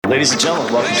Ladies and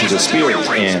gentlemen, welcome to the Spears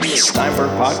and Steinberg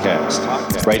podcast.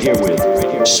 Right here with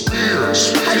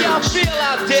Spears. How y'all feel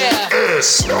out there?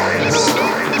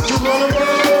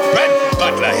 Brett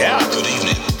Butler here. Good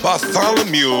evening.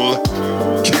 Bartholomew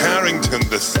Carrington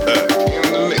III.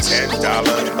 $10,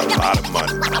 a lot of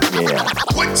money. Yeah.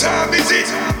 What time is it?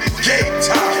 Game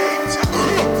time.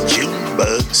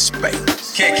 Junebug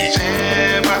Space. Kick it.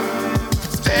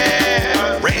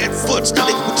 Redfoot's the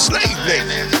liquid slave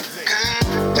name.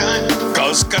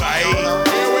 Cause G'day.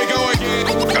 Here we go again.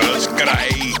 Cause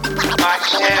G'day.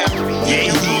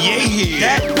 Yeah.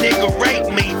 That nigga raped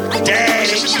me,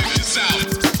 daddy.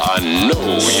 I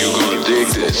know you're gonna dig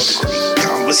this.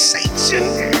 Conversation.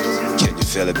 Can you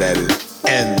feel it, baby?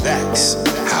 And that's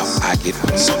how I get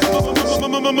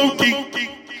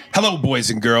Hello, boys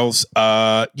and girls.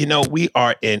 We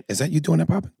are in. Is that you doing that,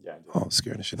 Papa? Yeah. Oh,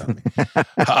 scaring the shit out of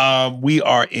me. We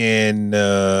are in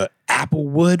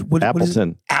Applewood. What is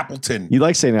it? Appleton. You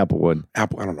like saying Applewood? I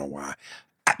don't know why.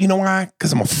 You know why?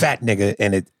 Because I'm a fat nigga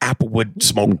and it's Applewood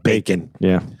smoked bacon.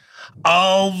 Yeah.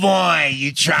 Oh boy,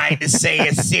 you tried to say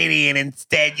a city and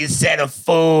instead you said a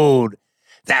food.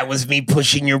 That was me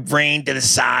pushing your brain to the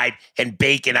side and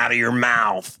bacon out of your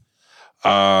mouth.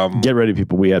 Get ready,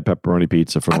 people. We had pepperoni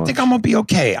pizza for lunch. I think I'm gonna be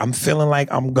okay. I'm feeling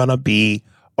like I'm gonna be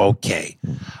okay.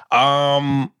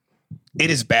 It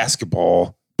is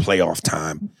basketball playoff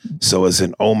time. So as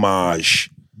an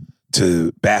homage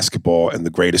to basketball and the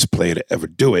greatest player to ever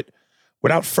do it,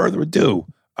 without further ado,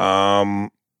 I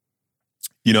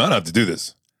don't have to do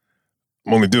this.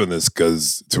 I'm only doing this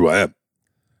because it's who I am.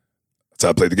 That's how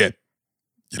I play the game.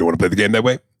 You don't want to play the game that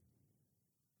way?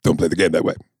 Don't play the game that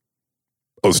way.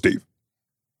 Oh, Steve.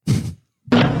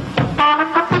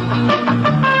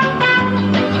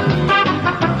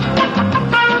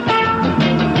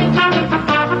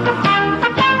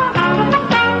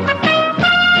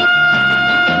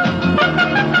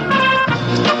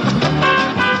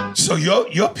 So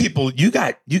your people, you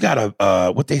got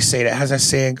a what they say, that how's that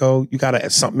saying go? You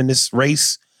got something in this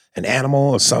race, an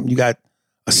animal or something. You got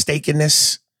a stake in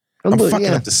this. I'm fucking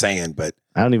up the saying, but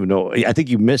I don't even know. I think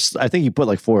you missed. I think you put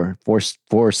like four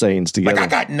sayings together.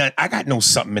 Like I got no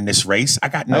something in this race. I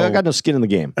got no skin in the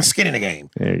game. A skin in the game.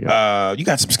 There you go. You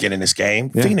got some skin in this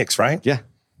game. Yeah. Phoenix, right? Yeah.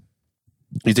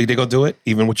 You think they're gonna do it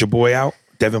even with your boy out,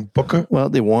 Devin Booker? Well,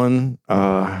 they won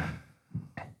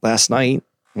last night,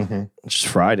 Mm-hmm. which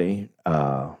is Friday.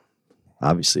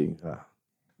 Obviously,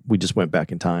 we just went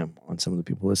back in time on some of the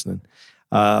people listening.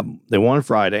 They won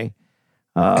Friday.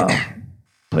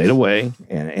 Played away,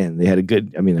 and they had a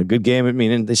good game. I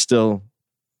mean, and they still,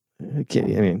 they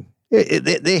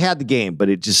had the game, but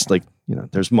it just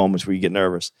there's moments where you get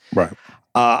nervous. Right.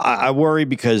 I worry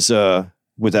because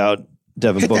without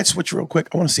Devin Booker. That switch real quick.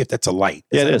 I want to see if that's a light.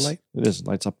 It that is. A light? It is.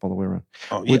 Lights up all the way around.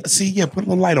 Oh, yeah. Put a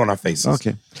little light on our faces.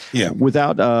 Okay. Yeah.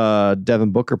 Without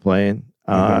Devin Booker playing,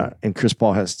 and Chris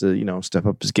Paul has to, step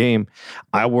up his game,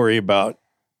 I worry about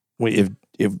if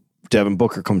Devin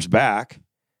Booker comes back,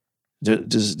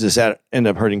 does that end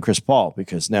up hurting Chris Paul?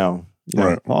 Because now,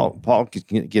 right. Paul could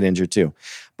get injured too.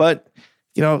 But,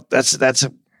 that's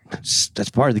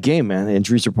part of the game, man.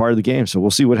 Injuries are part of the game. So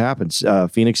we'll see what happens.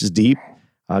 Phoenix is deep.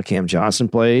 Cam Johnson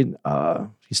played.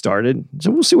 He started.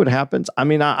 So we'll see what happens. I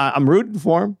mean, I'm rooting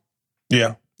for him.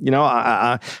 Yeah.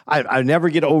 I never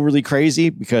get overly crazy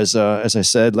because, as I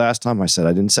said last time, I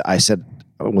said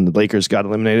when the Lakers got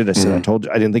eliminated, I said, I told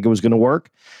you I didn't think it was going to work.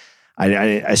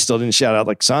 I still didn't shout out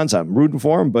like Suns. I'm rooting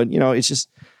for him, but it's just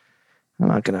I'm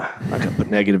not gonna put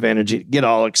negative energy, get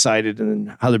all excited, and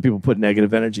then other people put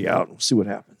negative energy out. We'll see what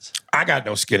happens. I got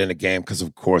no skin in the game because,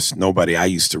 of course, nobody I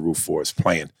used to root for is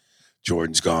playing.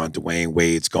 Jordan's gone, Dwayne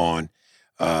Wade's gone,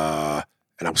 and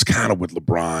I was kind of with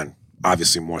LeBron,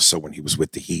 obviously more so when he was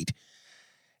with the Heat.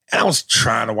 And I was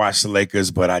trying to watch the Lakers,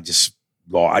 but I just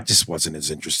wasn't as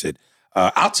interested.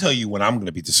 I'll tell you when I'm going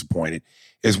to be disappointed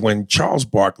is when Charles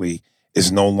Barkley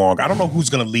is no longer. I don't know who's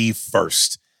going to leave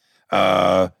first,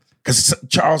 because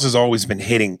Charles has always been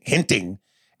hinting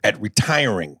at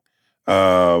retiring.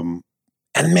 And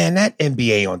man, that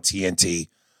NBA on TNT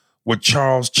with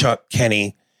Charles, Chuck,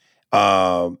 Kenny,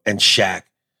 and Shaq,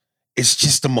 it's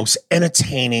just the most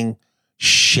entertaining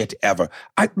shit ever.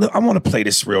 I want to play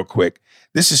this real quick.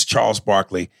 This is Charles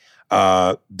Barkley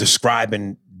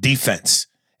describing defense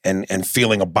and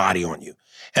feeling a body on you.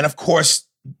 And of course,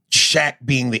 Shaq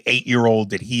being the 8-year-old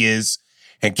that he is,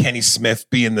 and Kenny Smith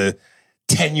being the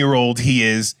 10-year-old he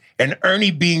is, and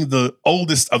Ernie being the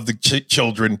oldest of the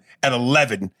children at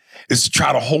 11, is to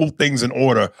try to hold things in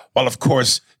order, while of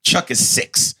course Chuck is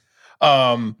 6.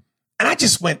 And I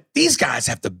just went, these guys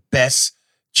have the best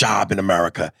job in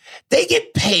America. They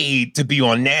get paid to be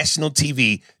on national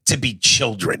TV to be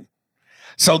children.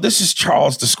 So this is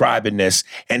Charles describing this,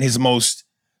 and his most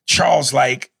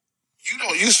Charles-like.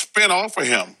 You spin off of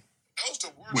him. Those the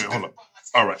worst. Wait, hold on.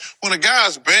 All right. When a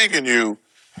guy's banging you,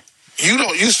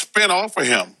 you spin off of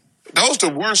him. Those the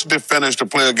worst defenders to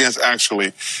play against,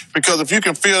 actually, because if you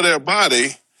can feel their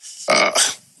body,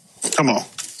 come on.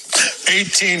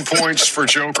 18 points for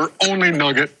Joker, only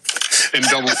Nugget in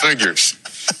double figures.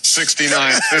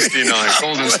 69-59.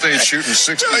 Golden State shooting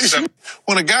 67.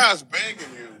 When a guy's banging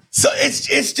you. So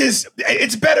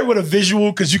it's better with a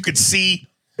visual because you could see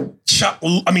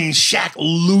Shaq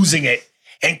losing it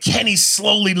and Kenny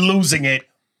slowly losing it.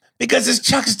 Because as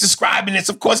Chuck is describing this,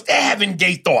 of course, they're having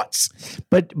gay thoughts.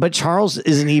 But Charles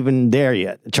isn't even there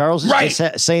yet. Charles is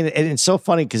just saying it, and it's so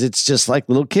funny because it's just like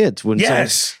little kids. When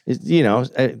yes. You know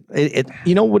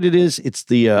what it is? It's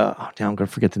the, now I'm going to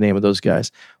forget the name of those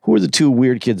guys. Who are the two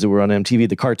weird kids that were on MTV,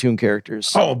 the cartoon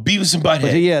characters? Oh, Beavis and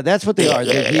Butthead. Yeah, that's what they are.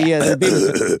 They're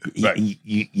Right.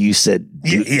 You said.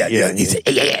 Yeah. He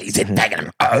said, banging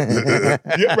him.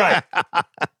 Yeah, right.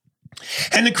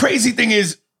 And the crazy thing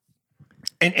is,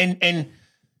 and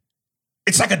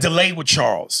it's like a delay with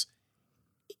Charles.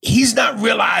 He's not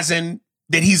realizing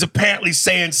that he's apparently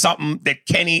saying something that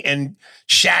Kenny and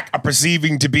Shaq are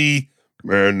perceiving to be,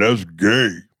 man, that's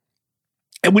gay.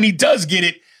 And when he does get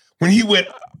it, when he went,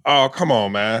 oh, come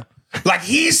on, man. Like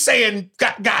he's saying,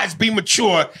 guys, be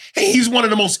mature. And he's one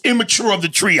of the most immature of the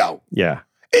trio. Yeah.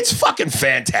 It's fucking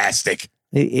fantastic.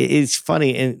 It's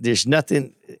funny, and there's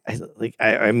nothing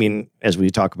I mean, as we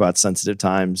talk about sensitive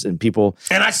times and people.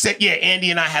 And I said, yeah,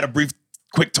 Andy and I had a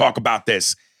quick talk about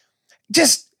this.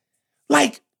 Just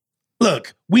like,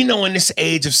 look, we know in this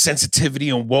age of sensitivity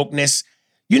and wokeness,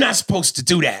 you're not supposed to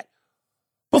do that.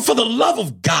 But for the love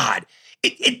of God,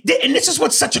 and this is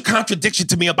what's such a contradiction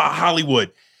to me about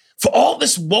Hollywood. For all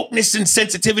this wokeness and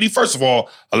sensitivity, first of all,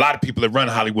 a lot of people that run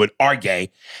Hollywood are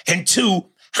gay. And two,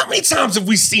 how many times have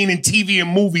we seen in TV and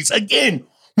movies, again,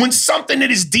 when something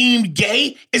that is deemed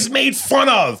gay is made fun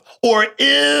of or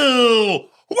ill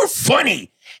or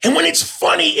funny? And when it's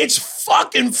funny, it's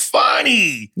fucking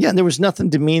funny. Yeah, and there was nothing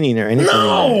demeaning or anything.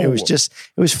 No. It was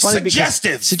funny.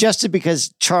 Suggestive.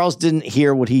 Because Charles didn't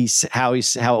hear how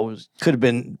it could have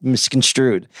been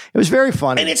misconstrued. It was very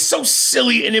funny. And it's so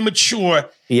silly and immature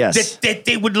that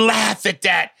they would laugh at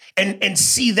that and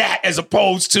see that as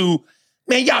opposed to,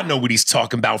 man, y'all know what he's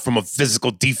talking about from a physical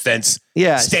defense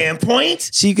standpoint.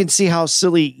 So you can see how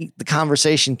silly the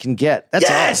conversation can get.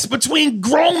 That's all. Between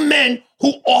grown men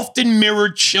who often mirror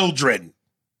children.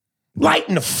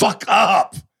 Lighten the fuck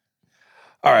up.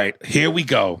 All right, here we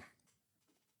go.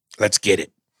 Let's get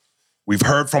it. We've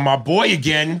heard from our boy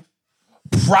again,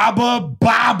 Prabha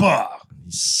Baba.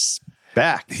 He's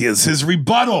back. Here's his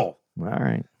rebuttal. All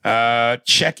right.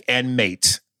 Check and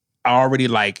mate. I already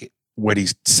like what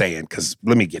he's saying, because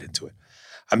let me get into it.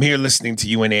 I'm here listening to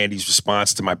you and Andy's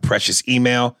response to my precious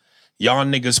email. Y'all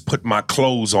niggas put my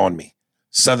clothes on me.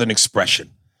 Southern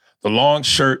expression. The long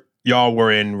shirt y'all were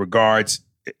right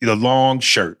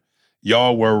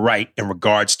in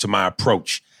regards to my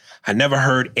approach. I never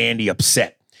heard Andy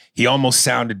upset. He almost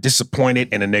sounded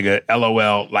disappointed in a nigga,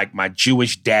 LOL, like my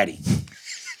Jewish daddy.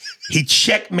 He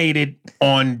checkmated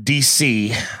on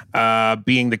DC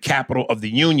being the capital of the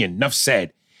union. Enough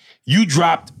said. You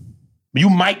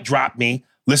might drop me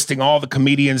listing all the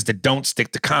comedians that don't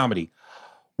stick to comedy.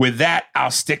 With that, I'll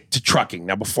stick to trucking.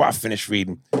 Now, before I finish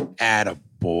reading,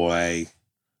 attaboy.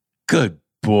 Good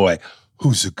boy.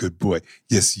 Who's a good boy?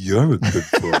 Yes, you're a good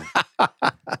boy.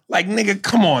 Like, nigga,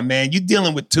 come on, man. You're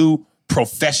dealing with two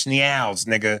professionals,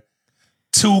 nigga.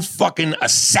 Two fucking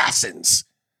assassins.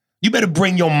 You better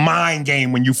bring your mind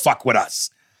game when you fuck with us.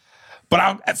 But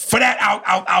I'll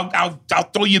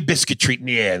throw you a biscuit treat in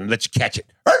the air and let you catch it.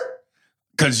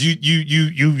 Because you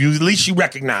at least you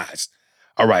recognize.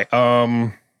 All right.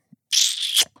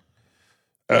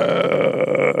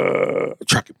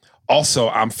 Trucking. Also,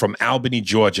 I'm from Albany,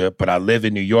 Georgia, but I live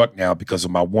in New York now because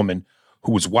of my woman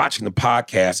who was watching the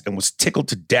podcast and was tickled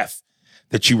to death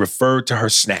that you referred to her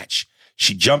snatch.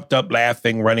 She jumped up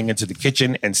laughing, running into the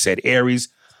kitchen and said, Aries,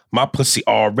 my pussy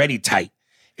already tight.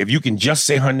 If you can just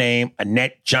say her name,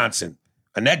 Annette Johnson.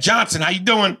 Annette Johnson, how you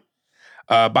doing?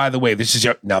 By the way, this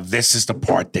is the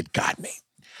part that got me.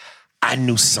 I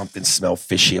knew something smelled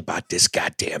fishy about this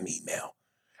goddamn email.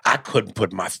 I couldn't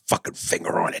put my fucking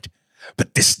finger on it,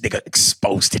 but this nigga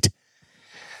exposed it.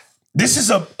 This is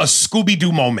a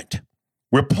Scooby-Doo moment.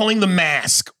 We're pulling the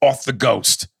mask off the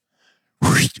ghost.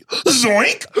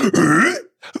 Zoink!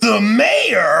 The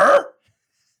mayor?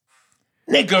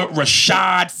 Nigga,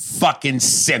 Rashad fucking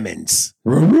Simmons.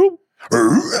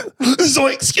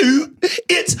 Zoinks,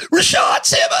 it's Rashad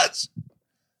Simmons.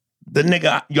 The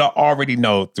nigga y'all already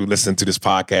know through listening to this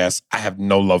podcast, I have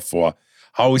no love for.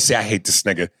 I always say I hate this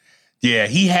nigga. Yeah,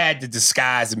 he had to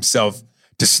disguise himself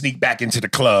to sneak back into the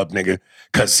club, nigga,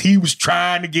 because he was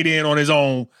trying to get in on his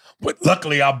own. But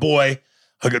luckily, our boy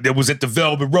that was at the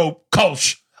Velvet Rope,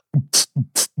 Kolsch.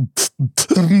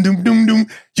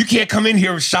 You can't come in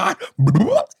here, Rashad.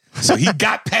 So he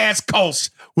got past Kolsch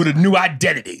with a new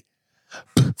identity.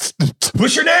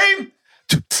 What's your name?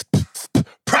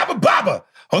 Proper Baba.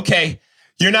 Okay,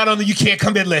 you're not on the you can't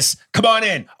come in list. Come on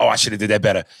in. Oh, I should have did that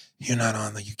better. You're not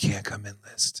on the you can't come in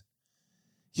list.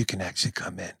 You can actually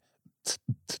come in.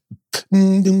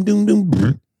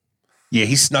 Yeah,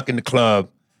 he snuck in the club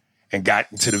and got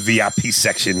into the VIP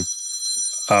section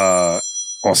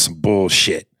on some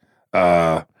bullshit.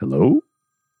 Hello?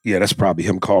 Yeah, that's probably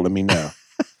him calling me now.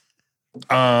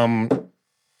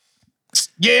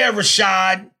 Yeah,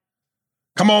 Rashad.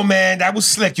 Come on, man. That was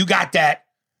slick. You got that.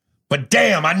 But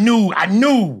damn, I knew. I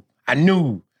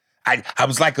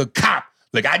was like a cop.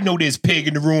 Like, I know there's pig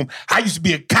in the room. I used to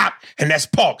be a cop, and that's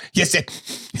Park. Yes,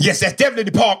 that's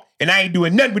definitely Park. And I ain't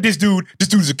doing nothing with this dude. This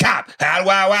dude's a cop. All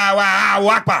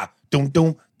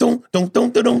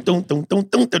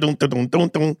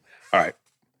right.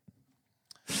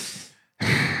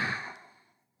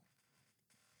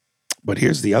 But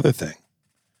here's the other thing.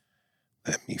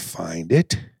 Let me find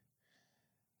it.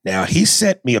 Now, he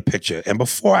sent me a picture, and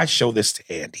before I show this to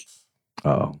Andy,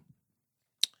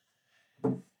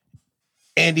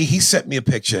 Andy, he sent me a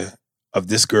picture of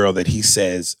this girl that he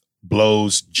says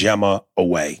blows Gemma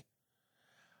away.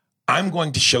 I'm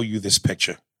going to show you this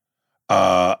picture.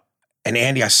 And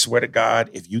Andy, I swear to God,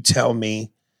 if you tell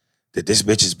me that this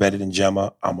bitch is better than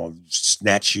Gemma, I'm going to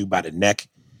snatch you by the neck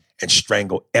and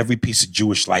strangle every piece of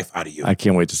Jewish life out of you. I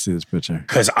can't wait to see this picture.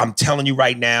 Because I'm telling you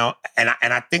right now, and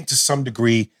I think to some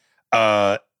degree,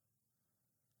 Gemma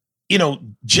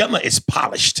is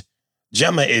polished.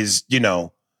 Gemma is,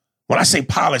 when I say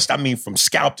polished, I mean from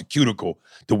scalp to cuticle,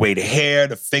 the way the hair,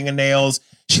 the fingernails.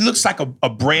 She looks like a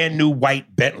brand new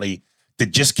white Bentley that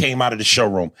just came out of the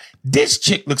showroom. This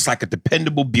chick looks like a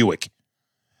dependable Buick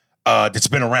that's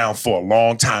been around for a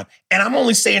long time. And I'm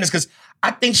only saying this because I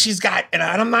think she's got, and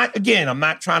I'm not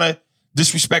trying to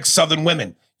disrespect Southern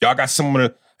women. Y'all got some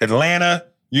of Atlanta,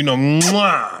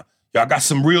 mwah. Y'all got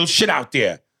some real shit out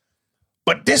there.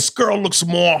 But this girl looks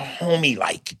more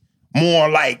homey-like, more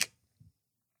like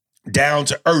down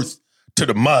to earth, to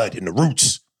the mud and the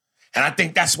roots. And I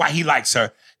think that's why he likes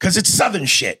her, because it's Southern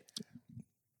shit.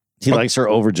 He likes her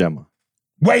over Gemma.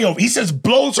 Way over. He says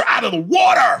blows her out of the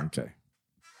water. Okay.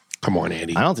 Come on,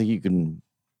 Andy. I don't think you can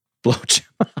blow Gemma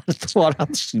out of the water. I don't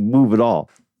think she can move at all.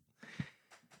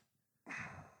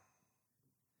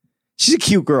 She's a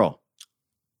cute girl.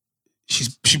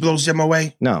 She blows Gemma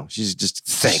away? No, she's just.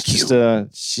 Thank you.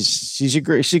 She's a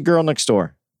girl next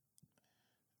door.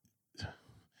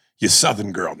 Your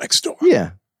Southern girl next door.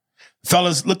 Yeah.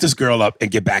 Fellas, look this girl up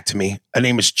and get back to me. Her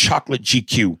name is Chocolate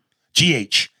GQ.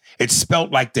 GH. It's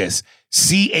spelled like this.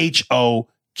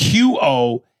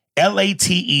 CHOQOLATE_GH.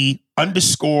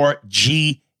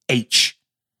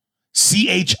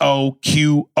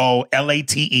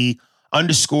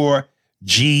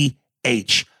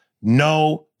 CHOQOLATE_GH.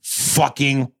 No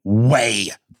fucking way.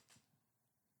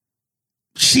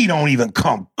 She don't even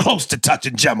come close to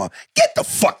touching Gemma. Get the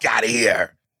fuck out of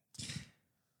here.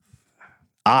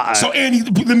 So Andy,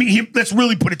 let's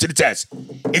really put it to the test.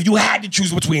 If you had to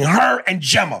choose between her and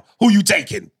Gemma, who you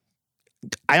taking?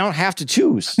 I don't have to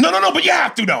choose. No, but you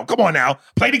have to though. Come on now,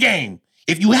 play the game.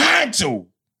 If you had to,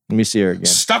 let me see her again.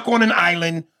 Stuck on an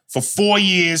island for 4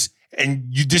 years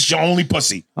and this your only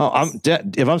pussy. Oh,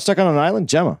 if I'm stuck on an island,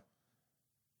 Gemma.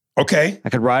 Okay, I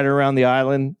could ride her around the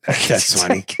island. That's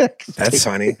funny. That's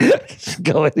funny.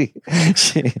 Go ahead.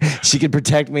 She could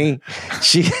protect me.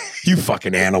 You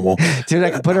fucking animal, dude.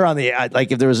 I could put her on the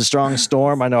if there was a strong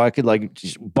storm. I know I could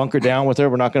just bunker down with her.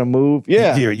 We're not going to move.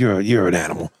 Yeah, you're an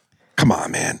animal. Come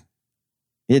on, man.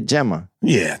 Yeah, Gemma.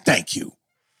 Yeah, thank you.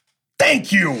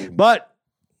 But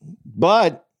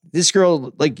this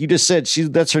girl, like you just said,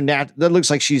 that's her that looks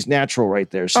like she's natural right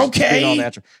there. She's okay, all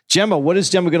natural. Gemma, what is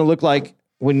Gemma going to look like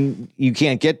when you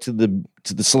can't get to the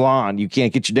salon? You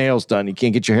can't get your nails done. You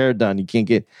can't get your hair done.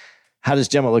 How does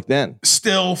Gemma look then?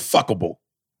 Still fuckable.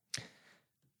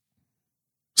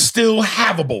 Still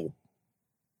havable.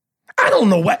 I don't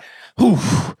know what.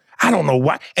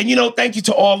 And thank you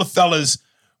to all the fellas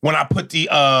when I put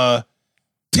the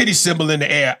titty symbol in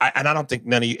the air. I don't think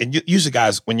none of you, and usually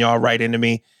guys, when y'all write into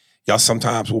me, y'all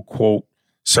sometimes will quote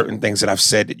certain things that I've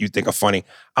said that you think are funny.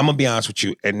 I'm going to be honest with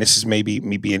you, and this is maybe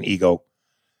me being ego.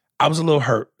 I was a little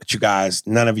hurt that you guys,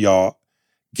 none of y'all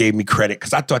gave me credit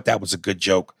because I thought that was a good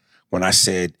joke when I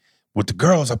said, with the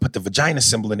girls, I put the vagina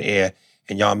symbol in the air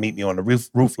and y'all meet me on the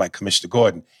roof like Commissioner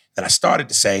Gordon. Then I started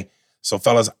to say, so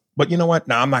fellas, but you know what?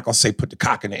 Now I'm not going to say put the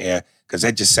cock in the air because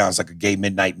that just sounds like a gay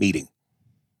midnight meeting.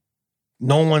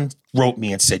 No one wrote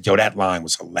me and said, yo, that line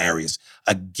was hilarious.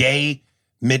 A gay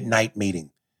midnight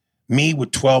meeting. Me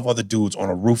with 12 other dudes on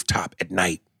a rooftop at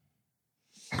night.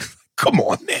 Come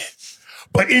on, man.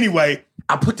 But anyway,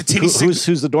 I put the titty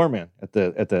Who's the doorman at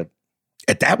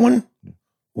that one?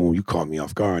 Oh, you caught me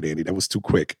off guard, Andy. That was too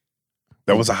quick.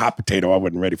 That was a hot potato I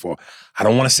wasn't ready for. I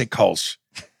don't want to say Kolsch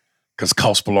because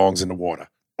Kolsch belongs in the water.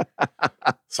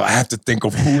 So I have to think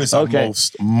of who is our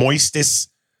most moistest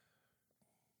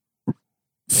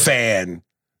fan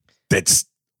that's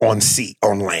on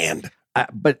land.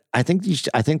 But I think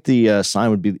the sign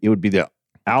would be the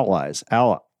owl eyes.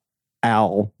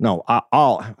 Owl. No,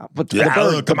 owl. But the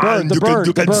bird. The bird.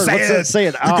 You can say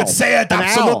it. You can say it.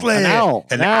 Absolutely. An owl.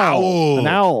 An owl. An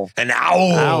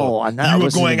owl. An owl. You were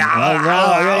going owl.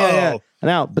 Yeah. An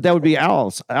owl. But that would be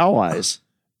owls. Owl eyes.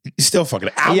 You're still fucking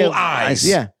owl eyes.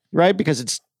 Yeah. Right. Because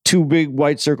it's two big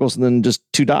white circles and then just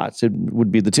two dots. It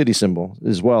would be the titty symbol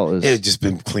as well as. It'd just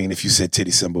been clean if you said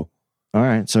titty symbol. All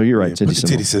right. So you're right. Yeah, titty put the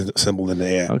titty symbol in the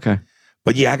air. Okay.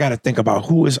 But yeah, I got to think about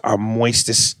who is our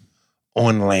moistest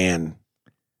on land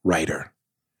writer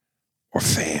or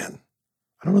fan.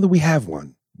 I don't know that we have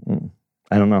one.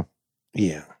 I don't know.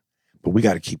 Yeah. But we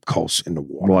got to keep Kolsch in the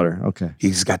water. Okay.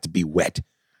 He's got to be wet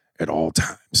at all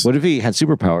times. What if he had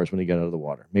superpowers when he got out of the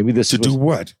water? Maybe this to do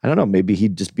what? I don't know. Maybe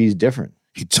he'd just be different.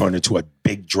 He'd turn into a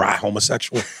big, dry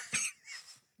homosexual.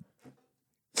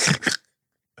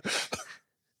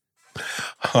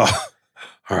 All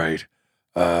right.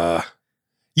 Yeah,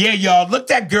 y'all, look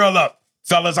that girl up,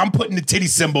 fellas. I'm putting the titty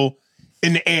symbol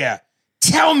in the air.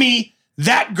 Tell me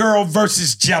that girl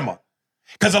versus Gemma.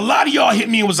 Because a lot of y'all hit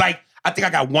me and was like, I think I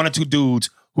got one or two dudes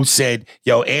who said,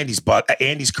 yo, Andy's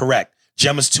correct.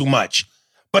 Gemma's too much.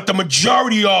 But the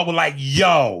majority of y'all were like,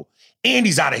 yo,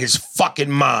 Andy's out of his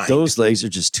fucking mind. Those legs are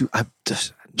just too...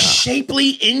 Shapely,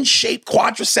 in shape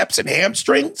quadriceps and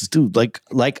hamstrings? Dude,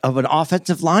 like of an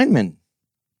offensive lineman.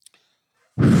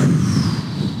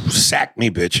 Sack me,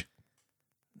 bitch.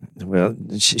 Well,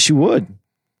 she would.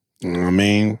 I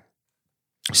mean,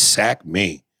 sack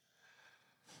me.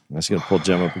 I was going to pull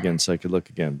Gemma up again so I could look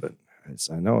again, but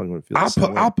I know I'm going to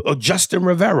feel I'll put Justin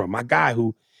Rivera, my guy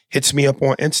who hits me up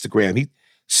on Instagram. He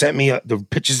sent me the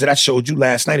pictures that I showed you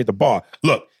last night at the bar.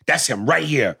 Look, that's him right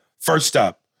here. First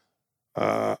up.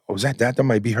 Was that? That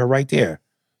might be her right there.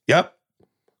 Yep.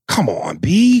 Come on,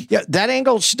 B. Yeah, that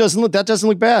angle that doesn't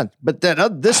look bad. But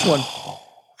that this one,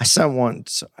 I sent one.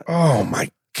 So, oh my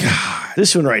God.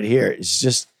 This one right here is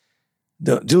just,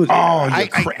 dude. Oh,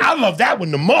 I love that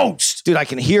one the most. Dude, I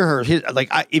can hear her.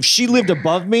 If she lived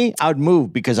above me, I would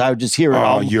move because I would just hear it.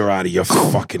 Oh, you're out of your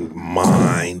fucking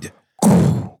mind.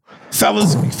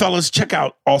 Fellas, check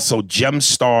out also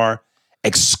Gemstar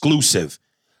exclusive.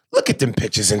 Look at them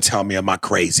pictures and tell me, am I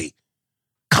crazy?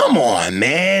 Come on,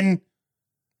 man.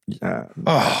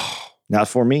 Not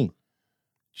for me.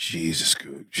 Jesus.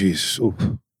 Oof.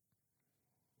 I'm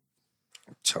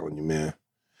telling you, man.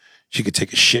 She could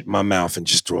take a shit in my mouth and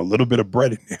just throw a little bit of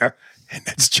bread in there, and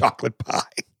that's chocolate pie.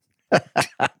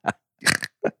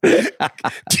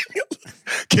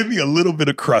 give me a little bit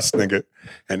of crust, nigga,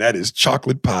 and that is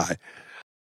chocolate pie.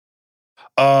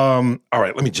 All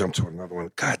right, let me jump to another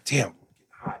one. God damn.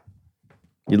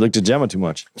 You looked at Gemma too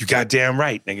much. You goddamn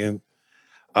right, nigga.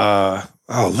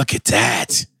 Oh, look at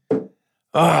that.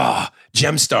 Oh,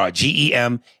 Gemstar,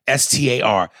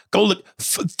 Gemstar. Go look,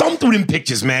 thumb through them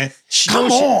pictures, man.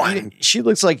 Come on. She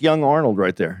looks like young Arnold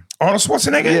right there. Arnold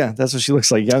Schwarzenegger? Yeah, that's what she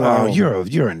looks like, young Arnold.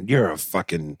 You're a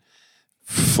fucking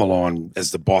full on,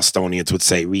 as the Bostonians would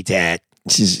say, retard.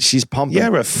 She's pumping.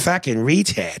 You're a fucking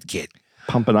retard, kid.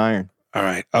 Pumping iron. All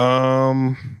right.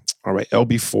 All right,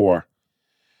 LB4.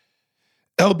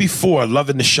 LB4,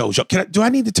 loving the show. Do I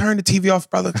need to turn the TV off,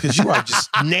 brother? Because you are just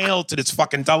nailed to this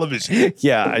fucking television.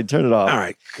 Yeah, I turn it off. All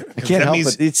right. I can't help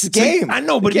it. It's the game. I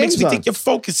know, but it makes me think your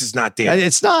focus is not there.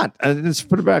 It's not. Let's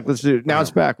put it back. Let's do it. Now it's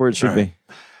back where it should be.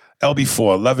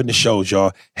 LB4, loving the shows,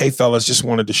 y'all. Hey, fellas, just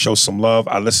wanted to show some love.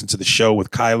 I listened to the show with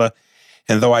Kyla,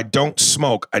 and though I don't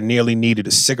smoke, I nearly needed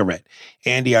a cigarette.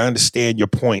 Andy, I understand your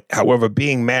point. However,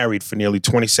 being married for nearly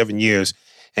 27 years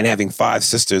and having 5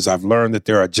 sisters, I've learned that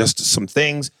there are just some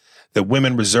things that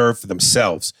women reserve for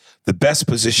themselves. The best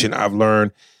position I've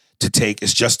learned to take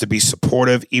is just to be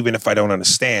supportive, even if I don't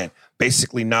understand.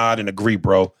 Basically, nod and agree,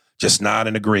 bro. Just nod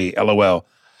and agree. LOL.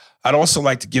 I'd also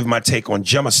like to give my take on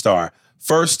Gemstar.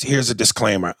 First, here's a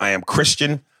disclaimer. I am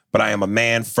Christian, but I am a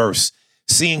man first.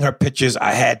 Seeing her pictures,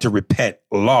 I had to repent.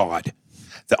 Lord.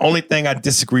 The only thing I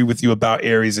disagree with you about,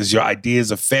 Aries, is your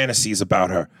ideas of fantasies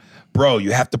about her. Bro,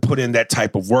 you have to put in that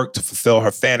type of work to fulfill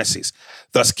her fantasies.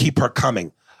 Thus, keep her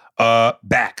coming.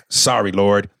 Back. Sorry,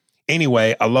 Lord.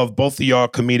 Anyway, I love both of y'all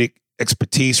comedic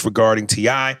expertise regarding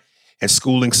T.I. and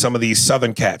schooling some of these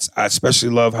Southern cats. I especially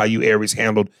love how you, Aries,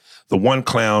 handled the one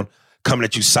clown coming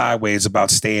at you sideways about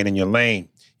staying in your lane.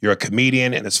 You're a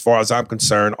comedian, and as far as I'm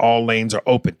concerned, all lanes are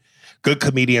open. Good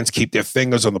comedians keep their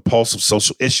fingers on the pulse of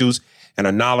social issues and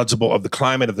are knowledgeable of the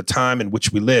climate of the time in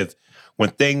which we live. When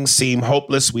things seem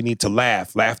hopeless, we need to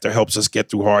laugh. Laughter helps us get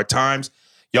through hard times.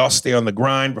 Y'all stay on the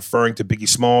grind, referring to Biggie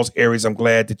Smalls. Aries, I'm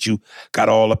glad that you got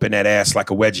all up in that ass like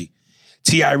a wedgie.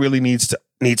 T.I. really needs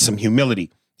some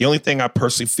humility. The only thing I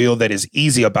personally feel that is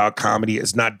easy about comedy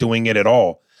is not doing it at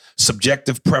all.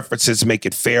 Subjective preferences make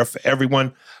it fair for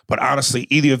everyone, but honestly,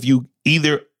 either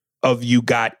of you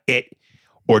got it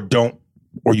or don't,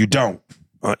 or you don't.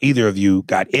 Either of you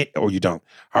got it or you don't.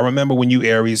 I remember when you,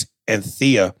 Aries, and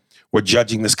Thea were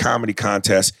judging this comedy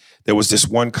contest, there was this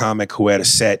one comic who had a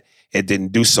set and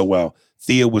didn't do so well.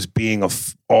 Thea was being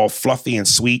all fluffy and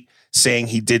sweet, saying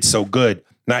he did so good.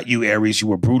 Not you, Aries. You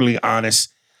were brutally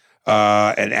honest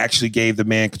and actually gave the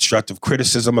man constructive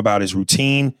criticism about his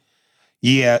routine.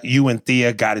 Yeah, you and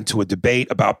Thea got into a debate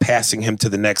about passing him to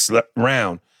the next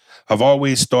round. I've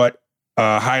always thought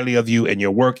highly of you and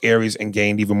your work, Aries, and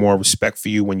gained even more respect for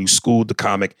you when you schooled the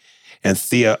comic and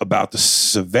Thea about the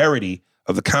severity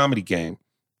of the comedy game.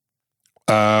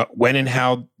 When and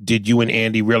how did you and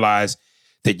Andy realize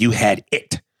that you had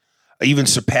it, even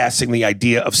surpassing the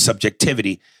idea of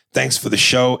subjectivity? Thanks for the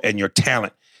show and your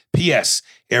talent. P.S.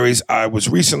 Aries, I was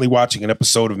recently watching an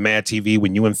episode of Mad TV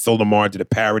when you and Phil Lamar did a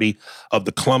parody of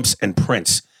The Clumps and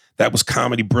Prince. That was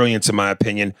comedy brilliance, in my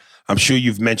opinion. I'm sure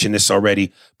you've mentioned this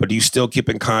already, but do you still keep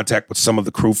in contact with some of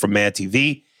the crew from Mad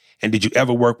TV? And did you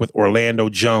ever work with Orlando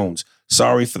Jones?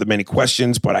 Sorry for the many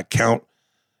questions, but I count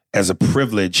as a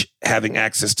privilege having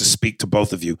access to speak to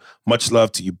both of you. Much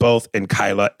love to you both, and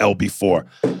Kyla LB4.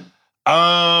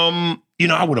 I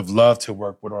would have loved to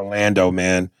work with Orlando,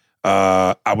 man.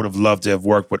 I would have loved to have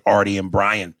worked with Artie and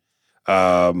Brian.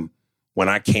 When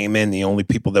I came in, the only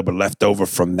people that were left over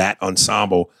from that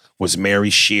ensemble was Mary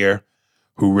Shear,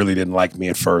 who really didn't like me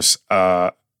at first.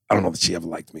 I don't know that she ever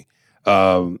liked me.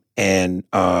 And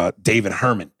David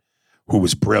Herman, who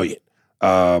was brilliant,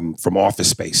 from Office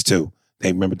Space too.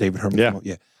 They remember David Herman?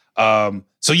 Yeah. I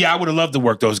would have loved to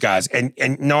work those guys.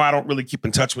 And no, I don't really keep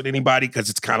in touch with anybody because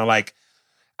it's kind of like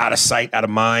out of sight, out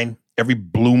of mind. Every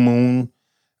blue moon,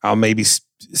 I'll maybe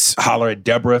holler at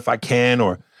Deborah if I can,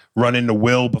 or run into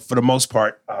Will. But for the most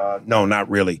part, no, not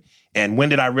really. And when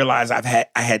did I realize I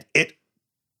had it?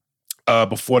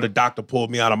 Before the doctor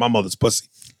pulled me out of my mother's pussy.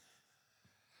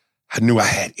 I knew I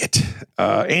had it.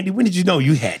 Andy, when did you know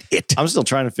you had it? I'm still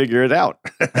trying to figure it out.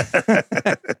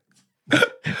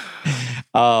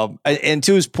 And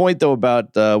to his point, though,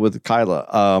 about with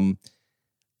Kyla,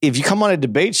 if you come on a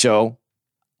debate show,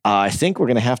 I think we're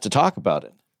going to have to talk about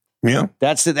it. Yeah,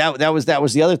 that's it. That was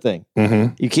the other thing.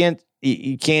 Mm-hmm.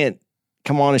 You can't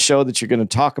come on a show that you're going to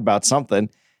talk about something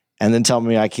and then tell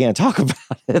me I can't talk about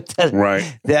it.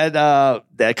 Right.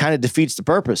 That kind of defeats the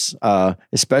purpose,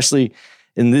 especially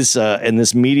in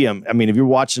this medium. I mean, if you're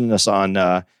watching us on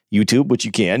YouTube, which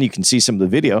you can see some of the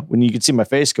video, when you can see my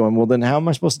face going, well, then how am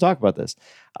I supposed to talk about this?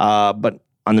 But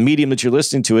on the medium that you're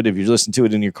listening to it, if you're listening to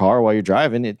it in your car while you're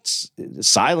driving, it's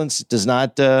silence does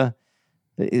not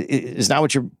is not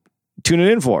what you're tuning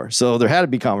in for. So there had to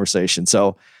be conversation.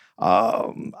 So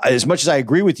as much as I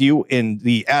agree with you in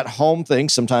the at-home thing,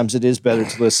 sometimes it is better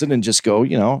to listen and just go,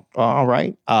 all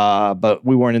right. But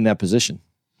we weren't in that position.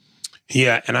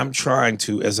 Yeah, and I'm trying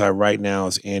to, as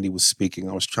Andy was speaking,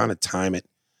 I was trying to time it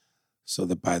so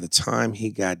that by the time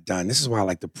he got done, this is why I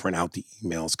like to print out the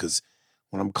emails, because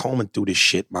when I'm combing through this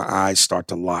shit, my eyes start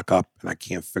to lock up and I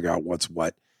can't figure out what's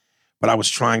what. But I was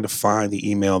trying to find the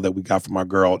email that we got from our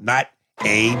girl, not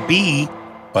A-B,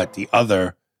 but the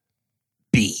other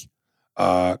B,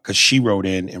 because she wrote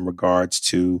in regards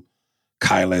to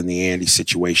Kyla and the Andy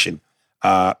situation.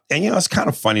 And, it's kind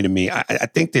of funny to me. I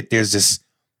think that there's this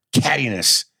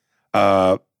cattiness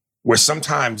where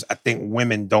sometimes I think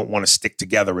women don't want to stick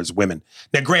together as women.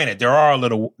 Now, granted, there are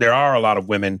a lot of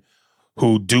women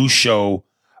who do show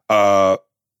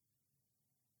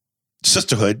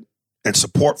sisterhood and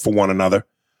support for one another.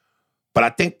 But I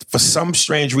think for some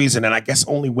strange reason, and I guess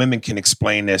only women can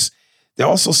explain this, there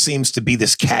also seems to be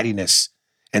this cattiness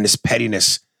and this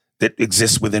pettiness that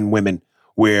exists within women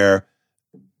where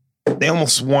they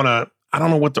almost want to, I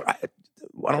don't know what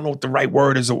the right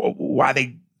word is, or why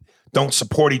they don't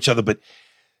support each other. But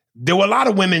there were a lot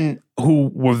of women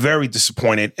who were very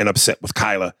disappointed and upset with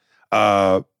Kyla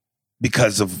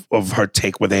because of her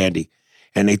take with Andy.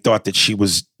 And they thought that she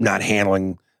was not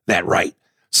handling that right.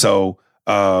 So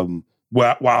while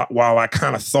I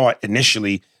kind of thought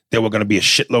initially there were going to be a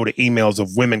shitload of emails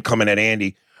of women coming at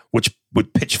Andy, which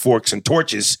with pitchforks and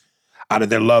torches out of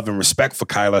their love and respect for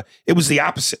Kyla, it was the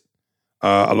opposite.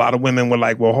 A lot of women were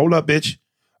like, well, hold up, bitch.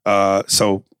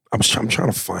 So I'm trying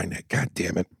to find that. God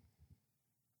damn it.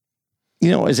 You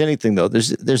know, as anything though,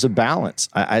 there's a balance.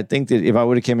 I think that if I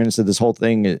would have came in and said this whole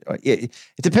thing, it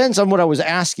depends on what I was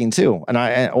asking too,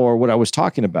 or what I was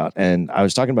talking about. And I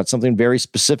was talking about something very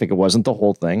specific. It wasn't the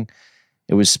whole thing.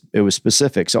 It was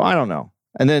specific. So I don't know.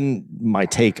 And then my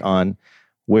take on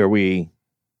where we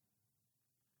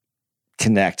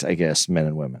connect, I guess, men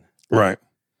and women. Right.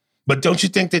 But don't you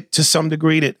think that to some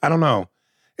degree that, I don't know,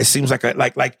 it seems like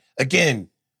again.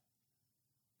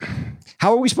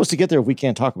 How are we supposed to get there if we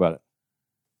can't talk about it?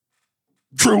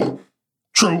 True.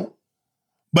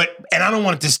 But, and I don't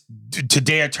want this to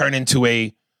dare turn into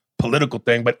a political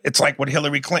thing, but it's like with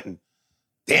Hillary Clinton.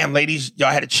 Damn, ladies,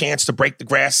 y'all had a chance to break the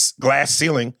glass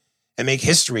ceiling and make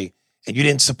history, and you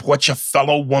didn't support your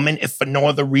fellow woman if for no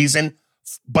other reason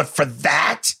but for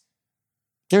that?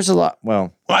 There's a lot.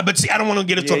 Well, but see, I don't want to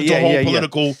get into the whole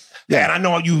political. Yeah, and I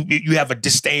know you have a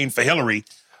disdain for Hillary,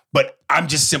 but I'm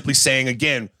just simply saying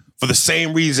again, for the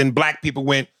same reason black people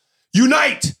went,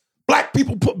 unite! Black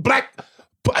people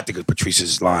I think it's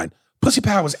Patrice's line, pussy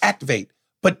powers activate,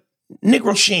 but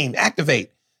Negro sheen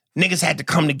activate. Niggas had to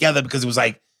come together because it was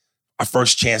like our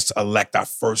first chance to elect our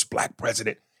first black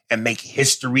president and make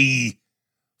history.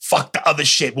 Fuck the other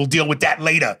shit. We'll deal with that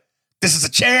later. This is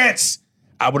a chance.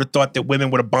 I would have thought that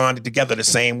women would have bonded together the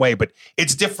same way, but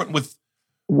it's different with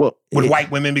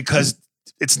white women because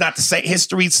it's not the same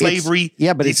history, slavery.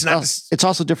 But it's not. It's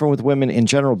also different with women in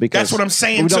general because that's what I'm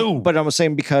saying too. But I'm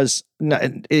saying because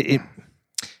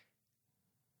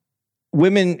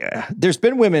women, there's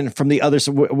been women from the other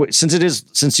side.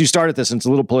 Since you started this, and it's a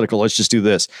little political. Let's just do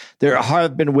this. There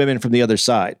have been women from the other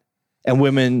side, and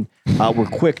women were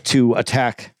quick to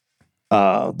attack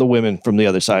the women from the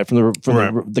other side, from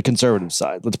the conservative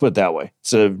side. Let's put it that way.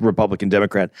 It's a Republican,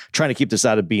 Democrat, trying to keep this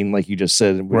out of being, like you just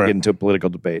said, and we're getting into a political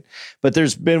debate. But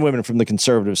there's been women from the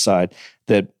conservative side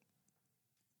that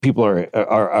people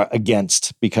are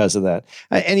against because of that.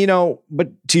 And, you know, but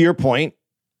to your point,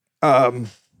 I'm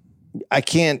not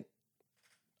going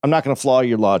to flaw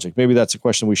your logic. Maybe that's a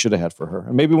question we should have had for her.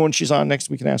 And maybe when she's on next,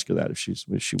 we can ask her that if she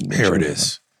Here it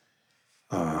is.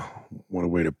 What a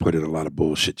way to put it, a lot of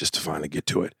bullshit just to finally get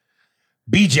to it.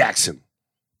 B. Jackson,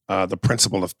 the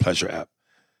principal of Pleasure App.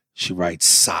 She writes,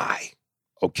 sigh.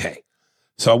 Okay.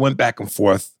 So I went back and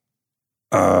forth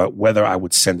whether I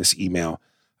would send this email.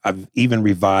 I've even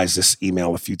revised this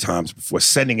email a few times before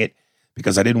sending it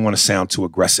because I didn't want to sound too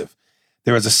aggressive.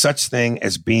 There is a such thing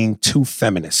as being too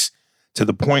feminist to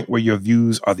the point where your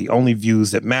views are the only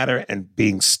views that matter and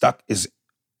being stuck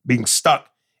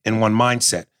in one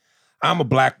mindset. I'm a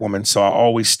black woman, so I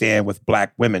always stand with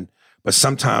black women, but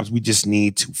sometimes we just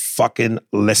need to fucking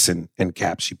listen, in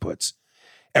caps she puts.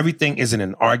 Everything isn't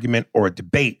an argument or a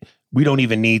debate. We don't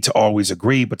even need to always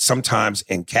agree, but sometimes,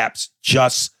 in caps,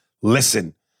 just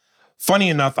listen. Funny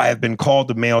enough, I have been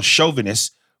called a male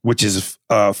chauvinist, which is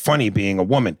funny being a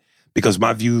woman, because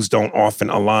my views don't often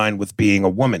align with being a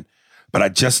woman. But I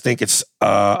just think it's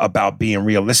about being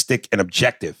realistic and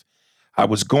objective. I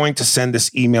was going to send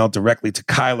this email directly to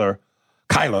Kyla,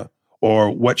 or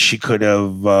what she could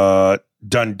have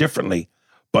done differently.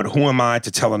 But who am I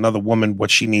to tell another woman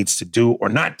what she needs to do or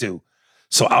not do?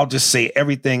 So I'll just say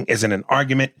everything isn't an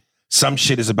argument. Some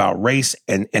shit is about race,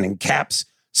 and in caps,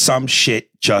 some shit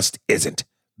just isn't.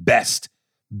 Best,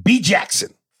 B.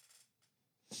 Jackson.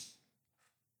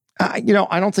 I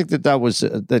don't think that was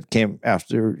that came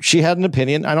after. She had an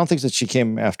opinion. I don't think that she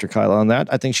came after Kyla on that.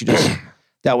 I think she just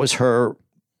that was her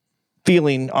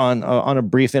feeling on a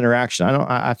brief interaction.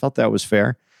 I felt that was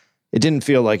fair. It didn't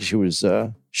feel like she was.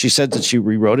 She said that she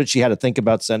rewrote it. She had to think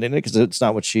about sending it because it's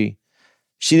not what she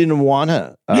didn't want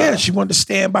to. She wanted to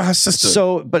stand by her sister.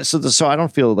 So I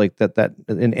don't feel like that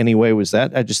in any way was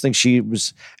that. I just think she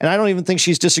was, and I don't even think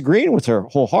she's disagreeing with her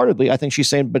wholeheartedly. I think she's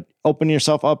saying, but open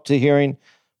yourself up to hearing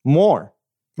more.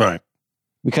 Right.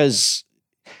 Because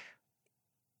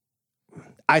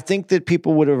I think that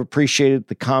people would have appreciated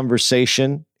the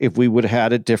conversation if we would have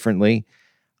had it differently,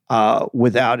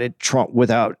 without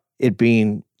it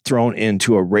being thrown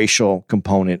into a racial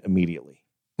component immediately.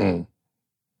 Mm.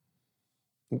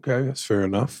 Okay, that's fair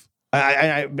enough.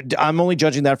 I'm only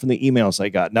judging that from the emails I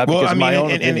got, not because of my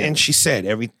own opinion. And she said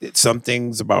some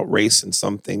things about race and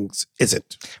some things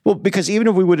isn't. Well, because even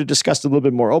if we would have discussed it a little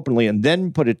bit more openly and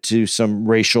then put it to some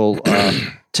racial,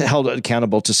 to held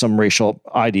accountable to some racial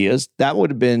ideas, that would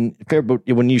have been fair. But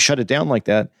when you shut it down like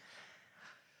that,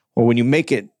 or when you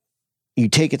you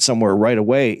take it somewhere right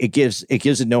away, it gives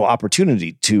it no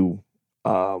opportunity to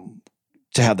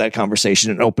have that conversation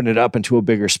and open it up into a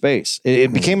bigger space.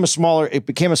 It became a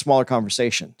smaller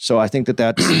conversation. So I think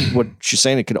that's what she's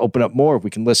saying. It could open up more if we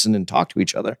can listen and talk to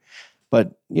each other.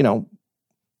 But,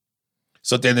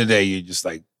 So at the end of the day, you just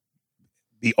like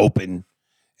be open.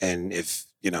 And if,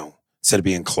 instead of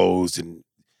being closed, and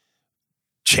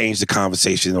change the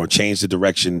conversation or change the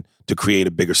direction to create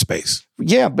a bigger space.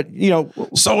 Yeah, but,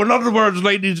 So in other words,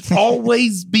 ladies,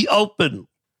 always be open.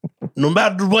 No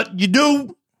matter what you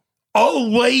do,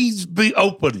 always be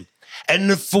open.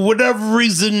 And if for whatever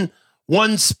reason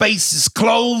one space is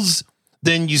closed,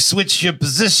 then you switch your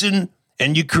position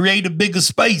and you create a bigger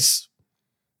space.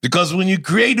 Because when you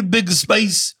create a bigger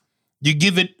space, you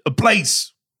give it a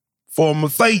place, form a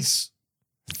face,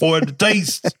 for the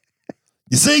taste.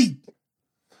 You see,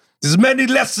 there's many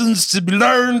lessons to be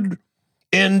learned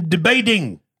in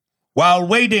debating while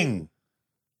waiting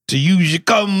to use your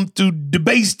come to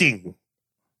debasting.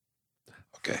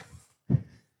 Okay.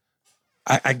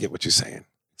 I get what you're saying.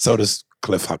 So does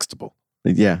Cliff Huxtable.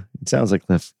 Yeah, it sounds like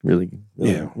Cliff really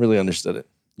understood it.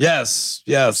 Yes.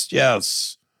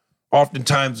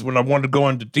 Oftentimes when I want to go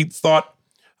into deep thought,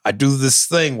 I do this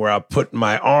thing where I put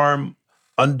my arm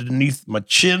underneath my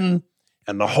chin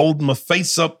and I hold my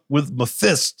face up with my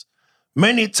fist.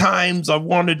 Many times I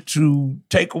wanted to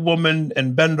take a woman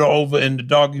and bend her over in the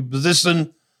doggy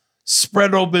position,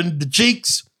 spread open the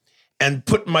cheeks, and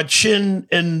put my chin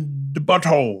in the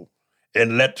butthole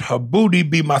and let her booty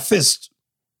be my fist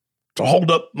to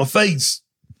hold up my face.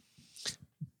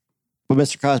 But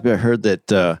Mr. Cosby, I heard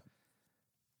that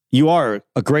you are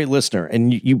a great listener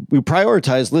and you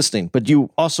prioritize listening, but you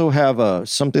also have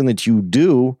something that you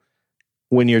do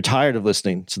when you're tired of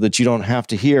listening so that you don't have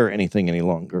to hear anything any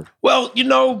longer. Well,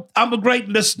 I'm a great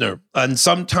listener, and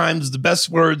sometimes the best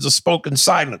words are spoken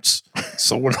silence.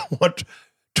 So when I want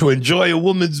to enjoy a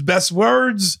woman's best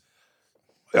words,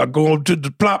 I go to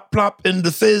the plop plop in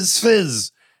the fizz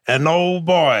fizz. And oh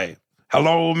boy,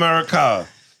 hello America.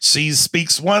 She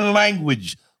speaks one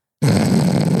language.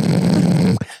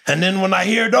 And then when I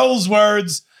hear those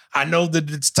words, I know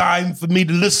that it's time for me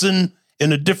to listen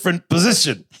in a different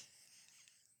position.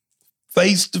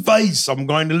 Face to face, I'm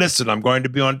going to listen. I'm going to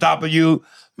be on top of you.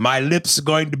 My lips are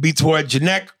going to be towards your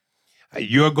neck.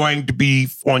 You're going to be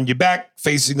on your back,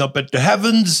 facing up at the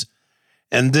heavens.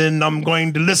 And then I'm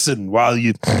going to listen while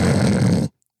you...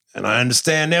 And I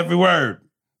understand every word.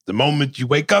 The moment you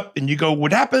wake up and you go,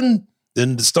 what happened?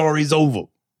 Then the story's over.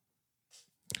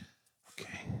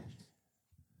 Okay.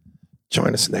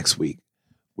 Join us next week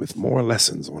with more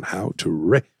lessons on how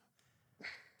to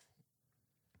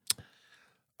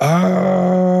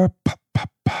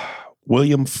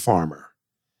William Farmer.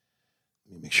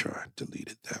 Let me make sure I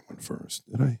deleted that one first.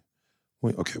 Did I?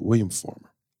 Okay, William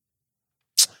Farmer.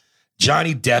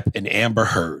 Johnny Depp and Amber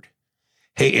Heard.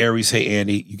 Hey, Aries. Hey,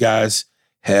 Andy. You guys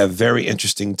have very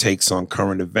interesting takes on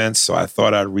current events, so I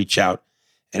thought I'd reach out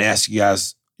and ask you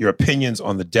guys your opinions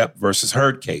on the Depp versus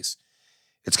Heard case.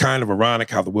 It's kind of ironic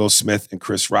how the Will Smith and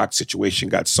Chris Rock situation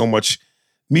got so much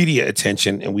media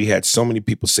attention, and we had so many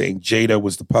people saying Jada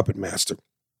was the puppet master.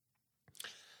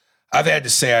 I've had to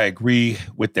say I agree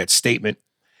with that statement,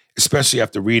 especially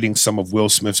after reading some of Will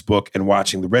Smith's book and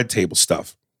watching the Red Table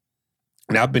stuff.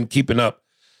 And I've been keeping up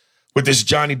with this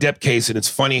Johnny Depp case, and it's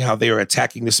funny how they are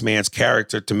attacking this man's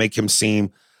character to make him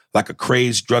seem like a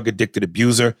crazed, drug-addicted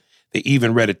abuser. They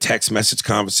even read a text message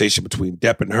conversation between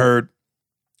Depp and Heard,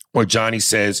 where Johnny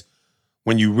says,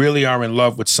 when you really are in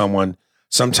love with someone,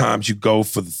 sometimes you go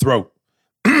for the throat.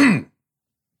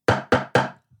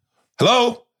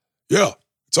 Hello? Yeah,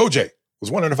 it's OJ. Was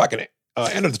wondering if I can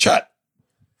enter the chat.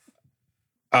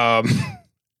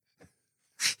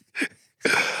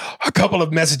 A couple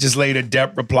of messages later,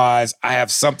 Depp replies, I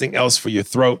have something else for your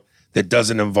throat that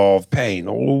doesn't involve pain.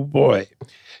 Oh, boy.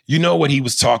 You know what he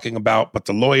was talking about, but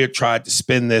the lawyer tried to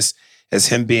spin this as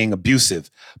him being abusive.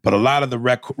 But a lot of the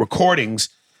recordings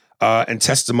and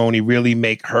testimony really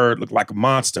make Heard look like a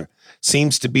monster.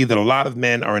 Seems to be that a lot of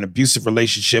men are in abusive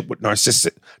relationship with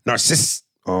narcissistic.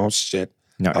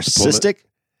 Narcissistic?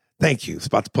 Thank you. It's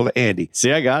about to pull an Andy.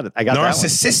 See, I got it. I got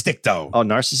narcissistic, that one. though. Oh,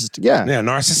 narcissistic. Yeah. Yeah,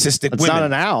 narcissistic It's women. not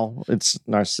an owl. It's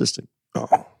narcissistic.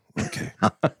 Oh, okay.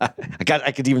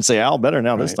 I could even say owl better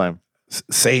now this time.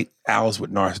 Say owls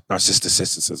with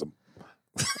narcissism.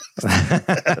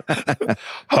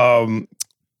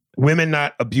 Women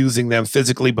not abusing them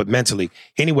physically, but mentally.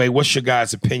 Anyway, what's your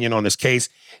guys' opinion on this case?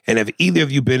 And have either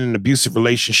of you been in an abusive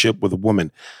relationship with a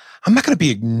woman? I'm not going to be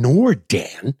ignored,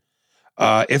 Dan.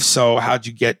 If so, how'd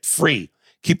you get free?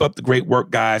 Keep up the great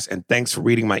work, guys. And thanks for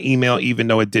reading my email, even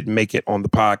though it didn't make it on the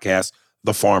podcast,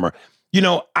 The Farmer. You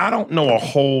know, I don't know a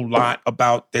whole lot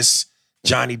about this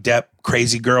Johnny Depp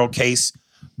crazy girl case,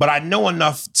 but I know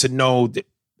enough to know that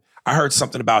I heard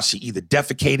something about she either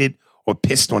defecated or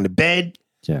pissed on the bed.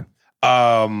 Yeah.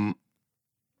 And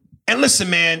listen,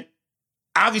 man,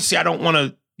 obviously I don't want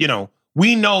to, you know,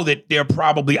 we know that there are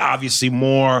probably obviously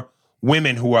more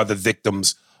women who are the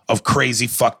victims of crazy,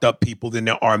 fucked up people than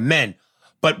there are men.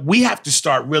 But we have to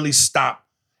stop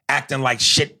acting like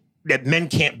shit that men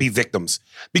can't be victims.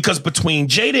 Because between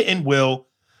Jada and Will,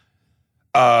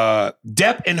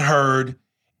 Depp and Heard,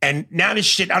 and now this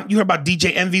shit, you heard about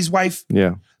DJ Envy's wife?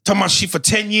 Yeah. Talking about she for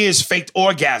 10 years faked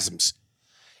orgasms.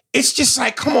 It's just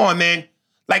like, come on, man.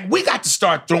 Like, we got to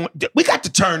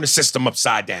turn the system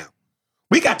upside down.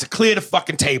 We got to clear the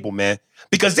fucking table, man.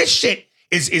 Because this shit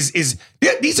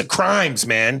these are crimes,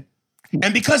 man.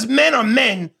 And because men are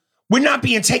men, we're not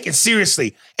being taken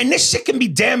seriously. And this shit can be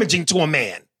damaging to a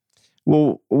man.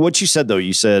 Well, what you said, though,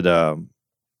 you said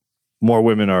more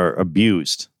women are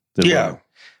abused than women.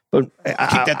 But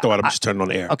Keep that thought. I'm just turning on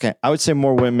the air. Okay. I would say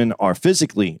more women are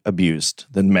physically abused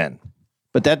than men.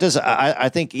 But that does, I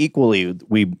think equally,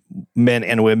 men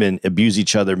and women abuse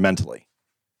each other mentally.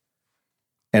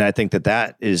 And I think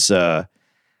that is, I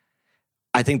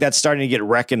think that's starting to get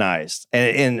recognized.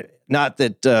 And not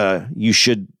that you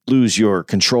should lose your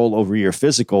control over your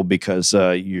physical because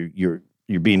you're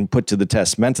being put to the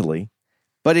test mentally,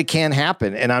 but it can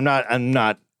happen. And I'm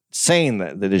not saying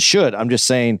that it should. I'm just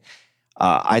saying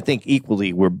I think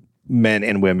equally men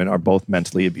and women are both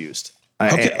mentally abused.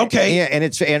 Okay. Yeah, and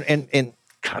it's and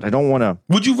God, I don't want to.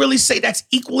 Would you really say that's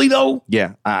equally though?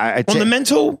 Yeah, on the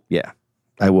mental. Yeah,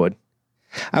 I would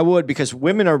because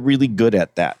women are really good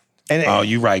at that. And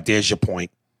you're right. There's your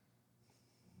point.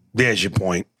 Them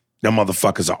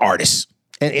motherfuckers are artists.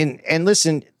 And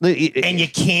listen, and you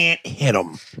can't hit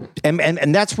them.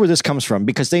 And that's where this comes from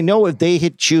because they know if they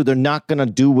hit you, they're not going to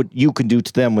do what you can do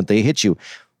to them when they hit you.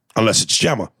 Unless it's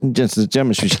Gemma.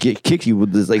 Gemma, she should kick you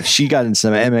with this. Like she got in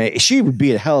some MMA. She would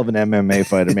be a hell of an MMA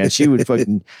fighter, man. She would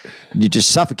you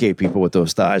just suffocate people with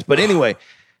those thighs. But anyway,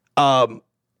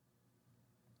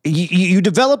 you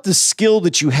develop the skill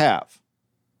that you have.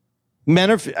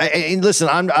 Men are, and listen,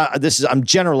 I'm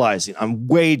generalizing. I'm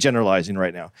way generalizing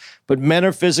right now. But men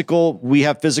are physical. We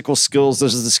have physical skills.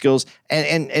 Those are the skills.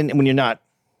 And when you're not,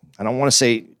 I don't want to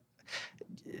say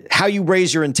how you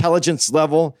raise your intelligence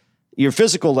level. Your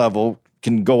physical level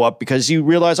can go up because you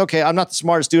realize, okay, I'm not the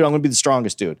smartest dude. I'm going to be the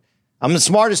strongest dude. I'm the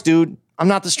smartest dude. I'm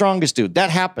not the strongest dude. That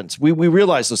happens. We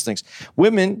realize those things.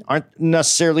 Women aren't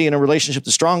necessarily in a relationship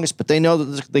the strongest, but they know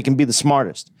that they can be the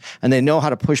smartest. And they know how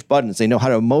to push buttons. They know how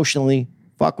to emotionally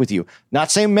fuck with you. Not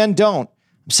saying men don't.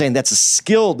 I'm saying that's a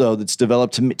skill, though, that's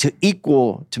developed to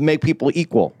make people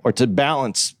equal or to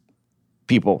balance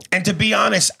people. And to be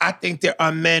honest, I think there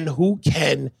are men who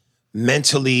can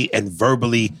mentally and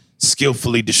verbally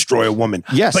skillfully destroy a woman.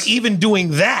 Yes. But even doing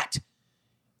that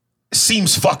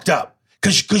seems fucked up.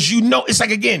 Because you know, it's like,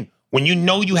 again, when you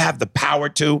know you have the power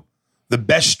to, the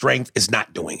best strength is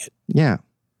not doing it. Yeah.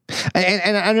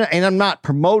 And I'm not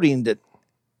promoting that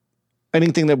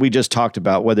anything that we just talked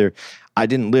about, whether I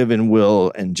didn't live in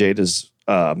Will and Jada's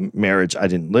marriage. I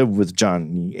didn't live with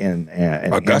John and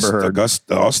Amber Heard.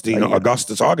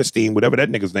 Augustus Augustine, whatever that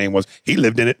nigga's name was, he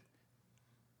lived in it.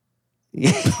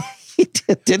 He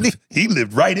did, didn't he? He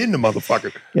lived right in the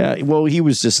motherfucker. Yeah. Well, he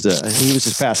was just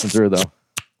passing through though.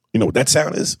 You know what that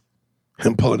sound is?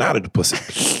 Him pulling out of the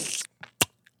pussy.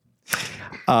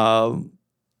 I'm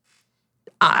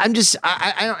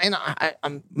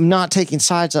not taking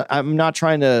sides. I'm not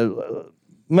trying to.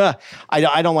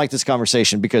 I don't like this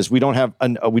conversation because we don't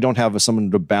have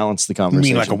someone to balance the conversation.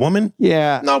 You mean like a woman?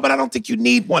 Yeah. No, but I don't think you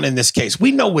need one in this case.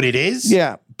 We know what it is.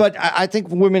 Yeah, but I think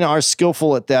women are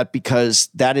skillful at that because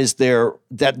that is their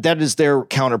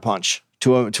counterpunch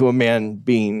to a man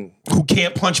being who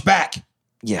can't punch back.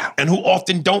 Yeah, and who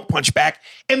often don't punch back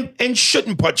and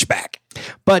shouldn't punch back.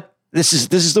 But this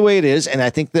is the way it is, and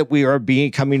I think that we are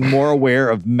becoming more aware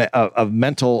of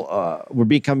mental. We're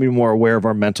becoming more aware of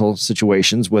our mental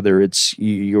situations, whether it's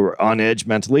you're on edge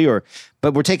mentally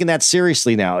but we're taking that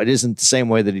seriously now. It isn't the same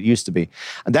way that it used to be.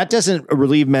 And that doesn't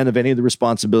relieve men of any of the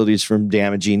responsibilities from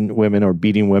damaging women or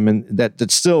beating women.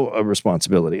 That's still a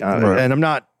responsibility, right. And I'm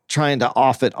not trying to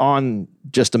off it on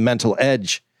just a mental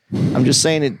edge. I'm just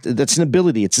saying that's an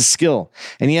ability. It's a skill.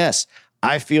 And yes,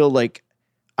 I feel like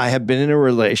I have been in a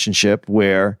relationship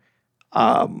where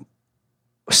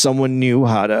someone knew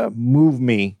how to move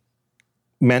me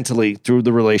mentally through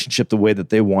the relationship the way that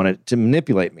they wanted to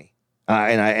manipulate me.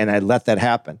 And I let that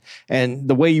happen. And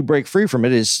the way you break free from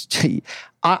it is,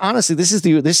 honestly, this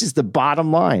is the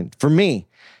bottom line for me.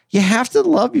 You have to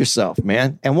love yourself,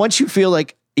 man. And once you feel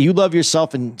like you love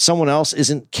yourself and someone else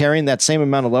isn't carrying that same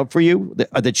amount of love for you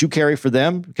that you carry for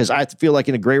them, because I feel like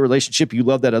in a great relationship, you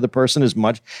love that other person as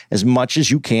much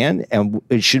as you can. And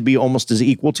it should be almost as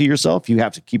equal to yourself. You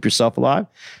have to keep yourself alive.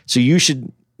 So you should,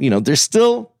 there's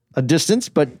still a distance,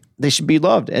 but they should be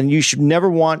loved. And you should never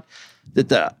want that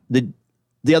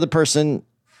the other person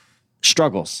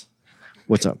struggles.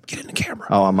 What's up? Get in the camera.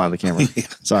 Oh, I'm on the camera.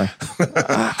 Sorry.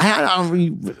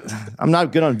 I'm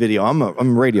not good on video. I'm a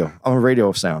radio. I'm a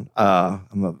radio sound.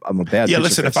 I'm a bad. Yeah,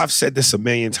 listen. If I've said this a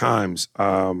million times,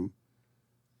 I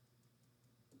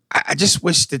just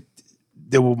wish that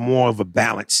there were more of a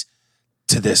balance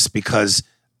to this, because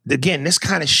again, this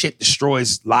kind of shit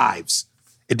destroys lives.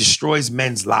 It destroys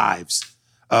men's lives.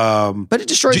 But it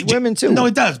destroys women too. No,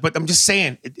 it does. But I'm just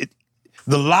saying,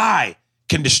 the lie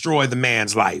can destroy the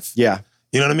man's life. Yeah.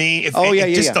 You know what I mean?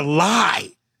 Just a lie.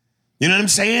 You know what I'm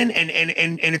saying?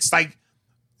 And it's like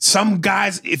some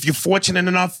guys, if you're fortunate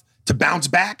enough to bounce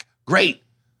back, great.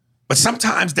 But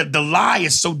sometimes the lie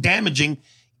is so damaging,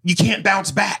 you can't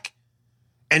bounce back.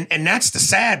 And that's the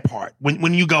sad part.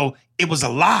 When you go, it was a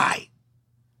lie.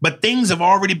 But things have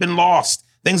already been lost.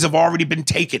 Things have already been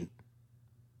taken.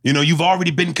 You've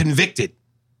already been convicted.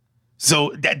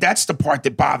 So that's the part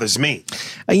that bothers me.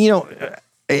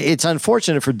 It's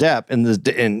unfortunate for Depp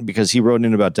and because he wrote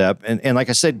in about Depp. And like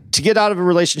I said, to get out of a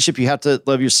relationship, you have to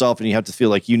love yourself and you have to feel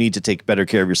like you need to take better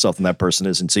care of yourself than that person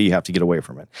is. And so you have to get away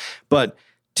from it. But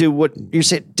to what you're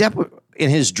saying, Depp, in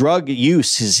his drug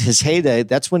use, his heyday,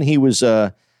 that's when he was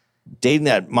dating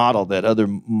that other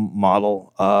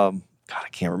model. God, I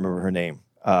can't remember her name.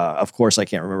 Of course, I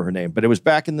can't remember her name, but it was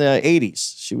back in the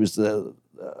 80s. She was the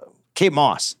Kate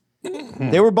Moss.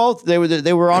 They were both. They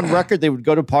were on record. They would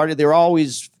go to party. They were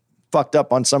always fucked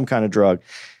up on some kind of drug.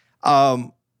 But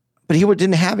he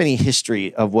didn't have any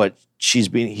history of what he's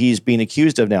being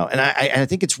accused of now. And I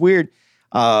think it's weird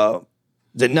that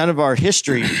none of our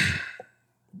history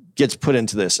gets put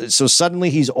into this. So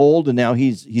suddenly he's old and now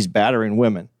he's battering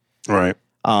women. Right.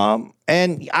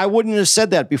 And I wouldn't have said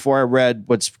that before I read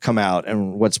what's come out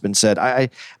and what's been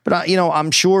said. But I'm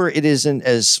sure it isn't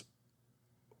as.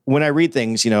 When I read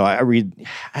things,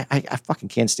 I fucking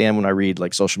can't stand when I read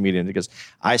like social media because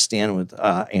I stand with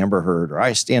Amber Heard or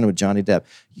I stand with Johnny Depp.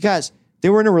 You guys, they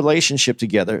were in a relationship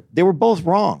together. They were both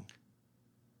wrong.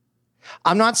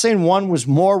 I'm not saying one was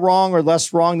more wrong or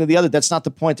less wrong than the other. That's not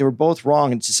the point. They were both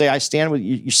wrong. And to say I stand with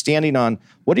you, you're standing on,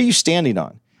 what are you standing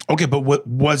on? Okay, but what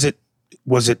was it?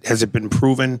 Has it been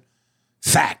proven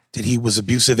fact that he was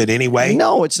abusive in any way?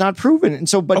 No, it's not proven. And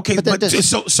so,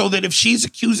 so that if she's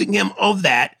accusing him of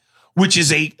that, which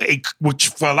is which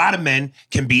for a lot of men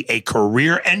can be a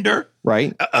career ender,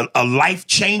 right? A life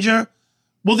changer.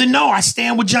 Well, then no, I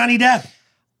stand with Johnny Depp.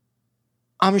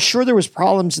 I'm sure there was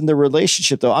problems in the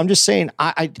relationship, though. I'm just saying,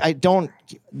 I don't.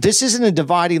 This isn't a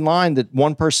dividing line that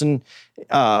one person.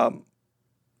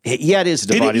 It is a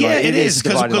dividing line. It is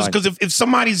because if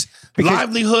somebody's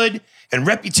livelihood and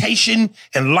reputation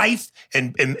and life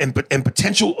and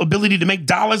potential ability to make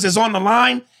dollars is on the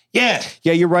line. Yeah,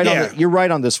 you're right. You're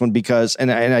right on this one because, and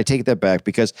I take that back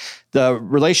because the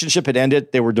relationship had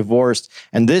ended. They were divorced,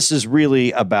 and this is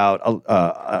really about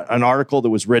an article that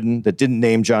was written that didn't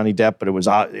name Johnny Depp, but it was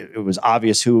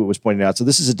obvious who it was pointing out. So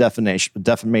this is a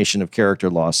defamation of character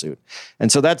lawsuit, and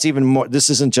so that's even more. This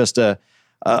isn't just a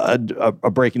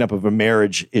breaking up of a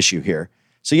marriage issue here.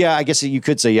 So yeah, I guess you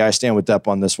could say I stand with Depp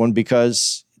on this one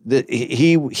because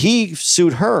he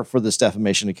sued her for this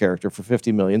defamation of character for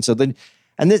 $50 million. So then.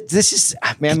 And this is,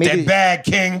 man, get that bag,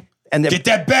 King. Get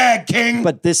that bag, King.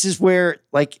 But this is where,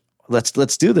 like, let's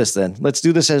do this then. Let's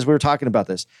do this as we were talking about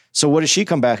this. So what does she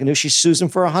come back and do? She sues him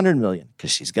for $100 million because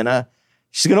she's gonna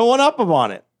one up him on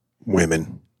it.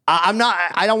 Women.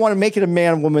 I don't want to make it a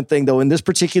man-woman thing though. In this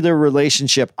particular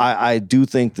relationship, I do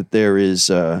think that there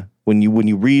is when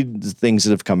you read the things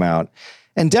that have come out,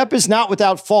 and Depp is not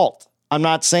without fault. I'm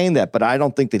not saying that, but I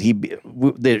don't think that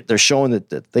they're showing that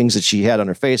the things that she had on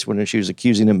her face when she was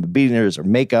accusing him of beating her is her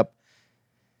makeup.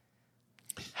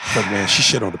 But man, she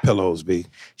shit on the pillows, B.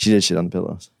 She did shit on the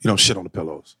pillows. You don't shit on the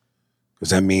pillows. Because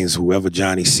that means whoever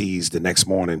Johnny sees the next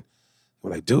morning,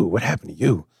 we're like, dude, what happened to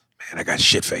you? Man, I got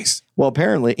shit face. Well,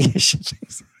 apparently,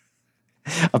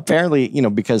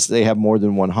 because they have more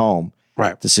than one home,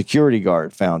 Right. The security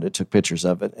guard found it, took pictures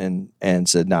of it, and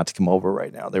said not to come over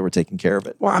right now. They were taking care of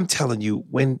it. Well, I'm telling you,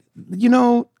 when,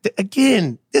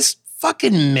 again, this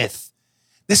fucking myth,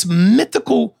 this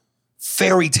mythical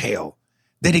fairy tale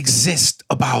that exists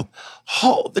about,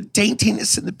 the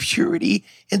daintiness and the purity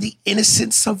and the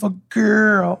innocence of a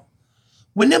girl.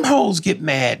 When them hoes get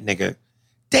mad, nigga,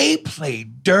 they play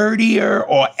dirtier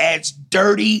or as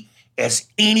dirty as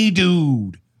any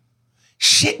dude.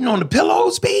 Shitting on the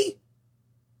pillows, B?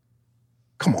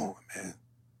 Come on, man.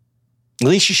 At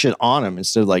least you should on him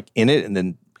instead of like in it and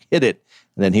then hit it,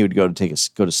 and then he would go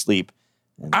to sleep.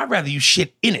 I'd rather you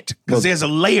shit in it because there's a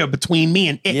layer between me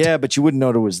and it. Yeah, but you wouldn't know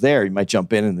it was there. You might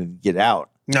jump in and then get out.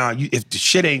 Nah, if the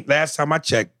shit ain't, last time I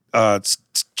checked,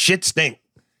 shit stink.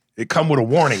 It come with a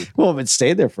warning. Well, if it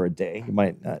stayed there for a day, it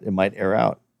might air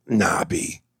out. Nah,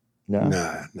 B. No.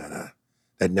 Nah.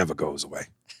 That never goes away.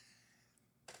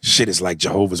 Shit is like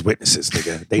Jehovah's Witnesses,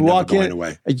 nigga. They never going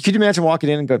away. Could you imagine walking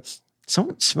in and go,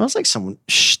 someone smells like someone,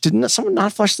 didn't someone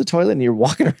not flush the toilet? And you're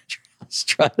walking around your house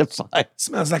trying to find.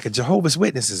 Smells like a Jehovah's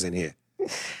Witnesses in here.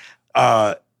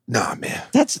 Nah, man.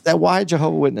 That's that. Why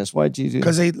Jehovah's Witness? Why'd you do?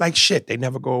 Because they like shit. They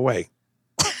never go away.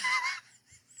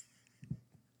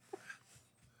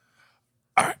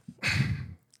 All right.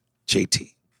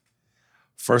 JT.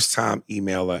 First time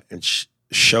emailer and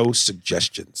show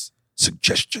suggestions.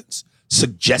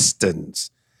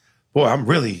 Boy, I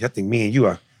think me and you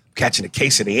are catching a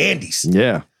case of the Andes.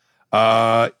 Yeah.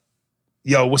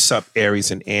 Yo, what's up, Aries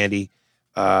and Andy?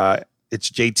 It's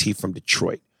JT from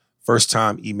Detroit. First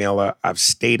time emailer. I've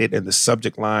stated in the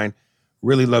subject line,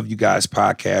 really love you guys'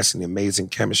 podcast and the amazing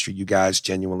chemistry you guys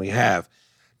genuinely have.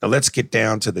 Now let's get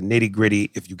down to the nitty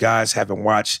gritty. If you guys haven't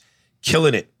watched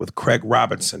Killing It with Craig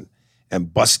Robinson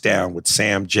and Bust Down with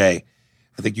Sam J,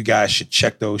 I think you guys should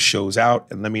check those shows out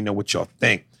and let me know what y'all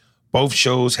think. Both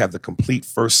shows have the complete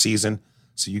first season,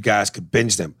 so you guys could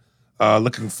binge them.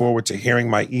 Looking forward to hearing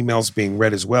my emails being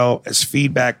read as well as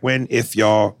feedback if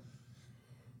y'all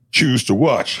choose to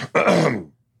watch.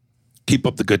 Keep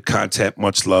up the good content.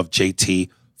 Much love, JT.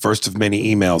 First of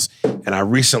many emails. And I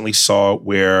recently saw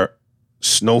where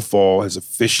Snowfall is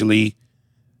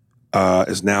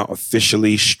now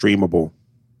officially streamable.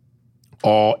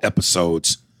 All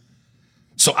episodes.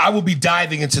 So I will be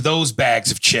diving into those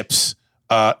bags of chips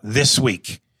this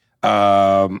week.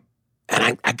 And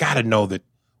I got to know that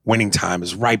Winning Time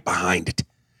is right behind it.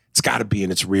 It's got to be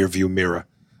in its rear view mirror.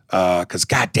 Because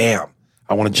goddamn,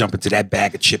 I want to jump into that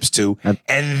bag of chips too. And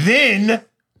then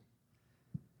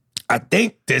I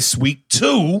think this week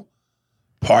too,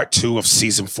 part 2 of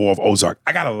season 4 of Ozark.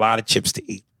 I got a lot of chips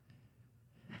to eat.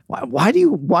 Why do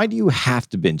you have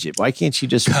to binge it? Why can't you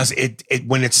just? Because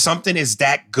when it's something is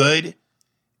that good,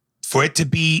 for it to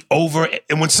be over,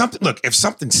 and when if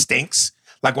something stinks,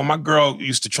 like when my girl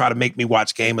used to try to make me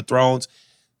watch Game of Thrones,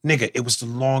 nigga, it was the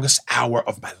longest hour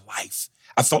of my life.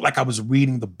 I felt like I was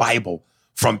reading the Bible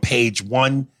from page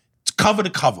 1, cover to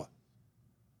cover,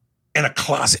 in a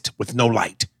closet with no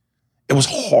light. It was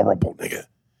horrible, nigga.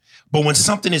 But when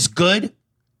something is good,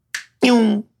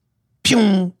 pew,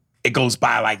 pew, it goes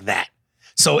by like that.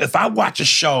 So if I watch a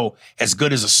show as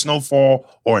good as a Snowfall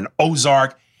or an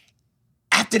Ozark,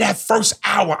 after that first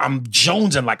hour, I'm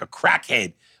jonesing like a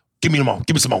crackhead. Give me some more.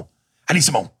 Give me some more. I need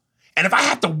some more. And if I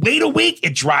have to wait a week,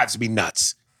 it drives me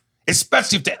nuts.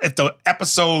 Especially if the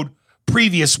episode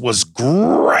previous was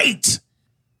great.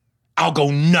 I'll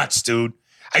go nuts, dude.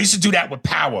 I used to do that with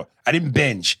Power. I didn't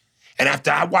binge. And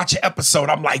after I watch an episode,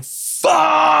 I'm like,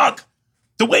 fuck.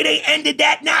 The way they ended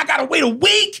that, now I gotta wait a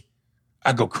week.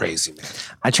 I go crazy, man.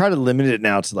 I try to limit it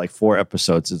now to like 4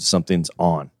 episodes if something's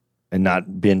on and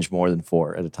not binge more than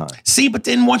 4 at a time. See, but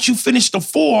then once you finish the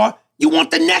 4, you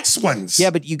want the next ones. Yeah,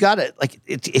 but you got to, like,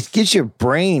 it gives your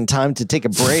brain time to take a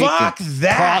break. Fuck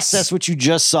that. Process what you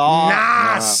just saw.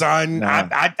 Nah, son. Nah.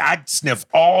 I'd sniff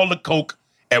all the coke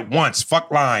at once. Fuck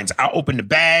lines. I open the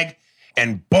bag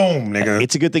and boom, nigga.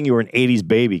 It's a good thing you were an 80s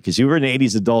baby, because you were an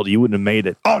 80s adult, you wouldn't have made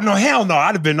it. Oh, no, hell no.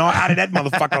 I'd have been out of that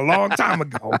motherfucker a long time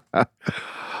ago.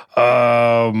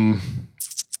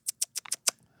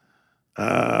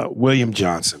 William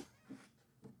Johnson.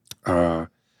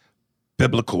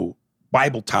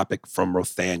 Bible topic from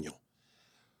Rothaniel.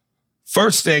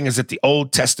 First thing is that the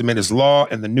Old Testament is law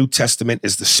and the New Testament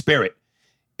is the spirit.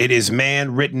 It is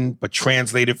man written but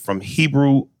translated from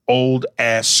Hebrew old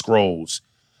ass scrolls.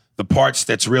 The parts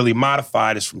that's really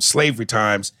modified is from slavery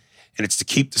times, and it's to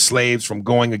keep the slaves from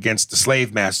going against the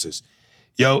slave masters.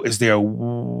 Yo, is there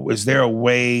a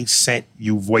way sent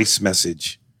you voice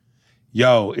message?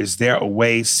 Yo, is there a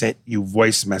way sent you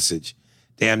voice message?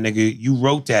 Damn, nigga, you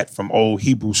wrote that from old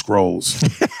Hebrew scrolls.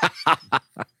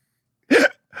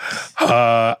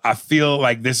 I feel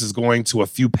like this is going to a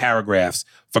few paragraphs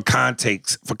for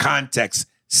context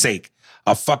sake.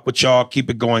 I'll fuck with y'all. Keep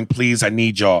it going, please. I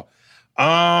need y'all.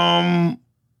 Yeah,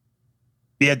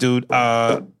 dude.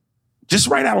 Just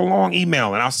write out a long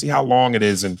email and I'll see how long it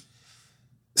is and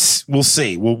we'll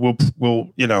see. We'll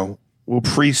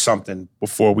pre something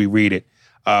before we read it.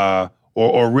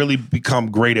 Or really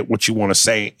become great at what you want to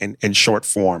say in short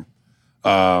form.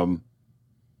 Cause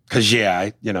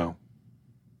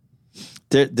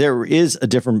there is a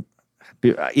different,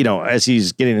 as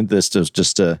he's getting into this,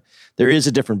 there is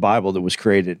a different Bible that was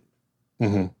created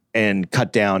and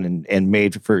cut down and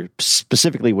made for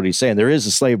specifically what he's saying. There is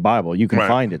a slave Bible. You can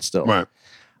find it still. Right.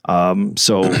 But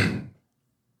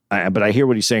I hear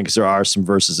what he's saying because there are some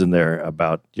verses in there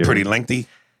about pretty lengthy.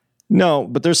 No,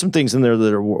 but there's some things in there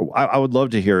that are. I would love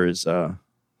to hear his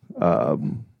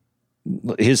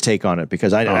take on it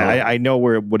because I know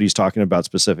what he's talking about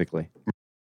specifically.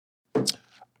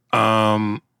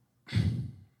 Oh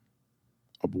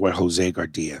boy, Jose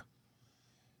Gardia.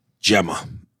 Gemma.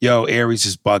 Yo, Aries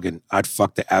is bugging. I'd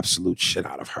fuck the absolute shit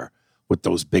out of her with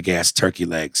those big ass turkey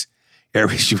legs.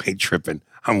 Aries, you ain't tripping.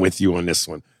 I'm with you on this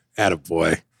one.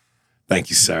 Attaboy. Thank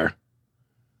you, sir.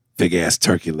 Big ass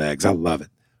turkey legs. I love it.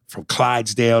 From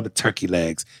Clydesdale to turkey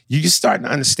legs. You just starting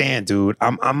to understand, dude.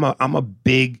 I'm a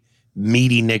big,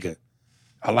 meaty nigga.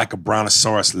 I like a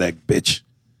brontosaurus leg, bitch.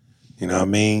 You know what I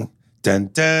mean? Dun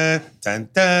dun dun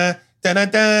dun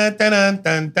dun dun dun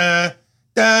dun dun dun.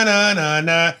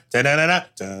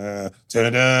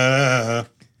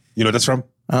 You know what that's from?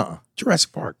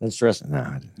 Jurassic Park. That's Jurassic.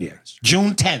 No, yeah.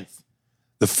 June 10th,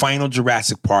 the final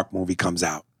Jurassic Park movie comes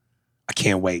out. I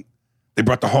can't wait. They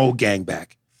brought the whole gang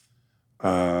back.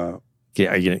 Can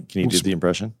you do the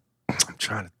impression? I'm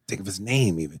trying to think of his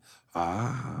name even.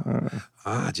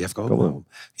 Jeff Goldblum.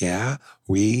 Yeah,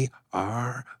 we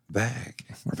are back.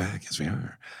 We're back. Yes, we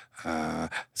are.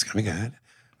 It's gonna be good.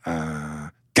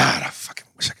 God, I fucking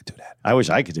wish I could do that. I wish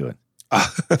I could do it.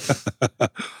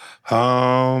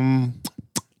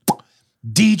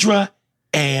 Deidre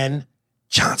Ann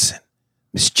Johnson.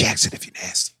 Miss Jackson, if you're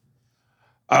nasty.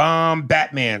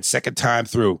 Batman, second time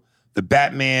through.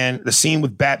 The scene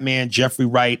with Batman, Jeffrey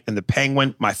Wright, and the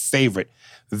Penguin, my favorite.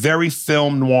 Very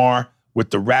film noir with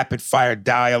the rapid fire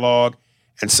dialogue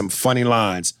and some funny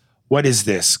lines. What is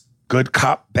this? Good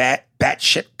cop, bad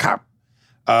shit cop?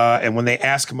 And when they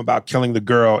ask him about killing the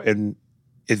girl, and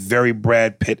it's very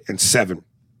Brad Pitt and Seven.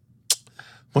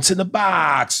 What's in the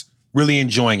box? Really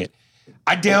enjoying it.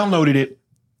 I downloaded it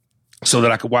so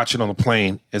that I could watch it on the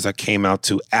plane as I came out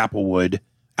to Appleton.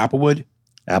 Now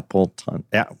Appleton.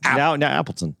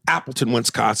 Appleton,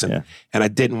 Wisconsin. Yeah. And I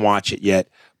didn't watch it yet.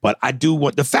 But I do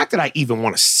want, the fact that I even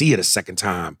want to see it a second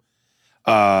time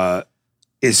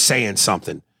is saying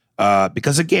something.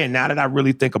 Because again, now that I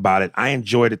really think about it, I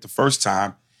enjoyed it the first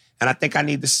time. And I think I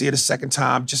need to see it a second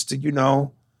time just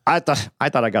to, I thought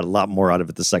I got a lot more out of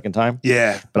it the second time.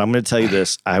 Yeah. But I'm going to tell you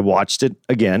this. I watched it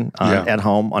again at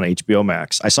home on HBO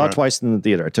Max. I saw it twice in the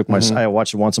theater. I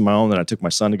watched it once on my own, then I took my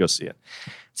son to go see it.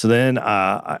 So then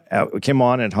I came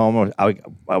on at home.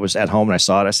 I was at home and I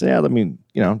saw it. I said, yeah, let me,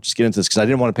 just get into this because I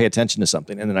didn't want to pay attention to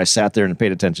something. And then I sat there and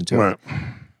paid attention to it.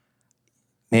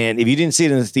 Man, if you didn't see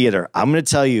it in the theater, I'm going to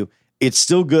tell you, it's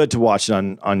still good to watch it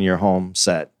on your home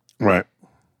set. Right.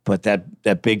 But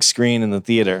that big screen in the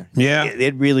theater,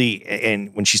 it really,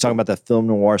 and when she's talking about that film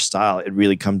noir style, it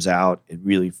really comes out. It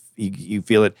really, you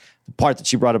feel it. The part that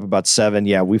she brought up about Seven,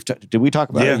 did we talk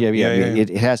about it?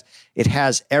 Yeah. It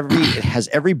has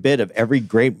every bit of every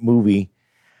great movie.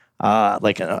 I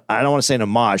don't want to say an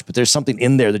homage, but there's something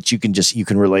in there that you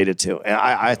can relate it to. And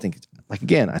I think, I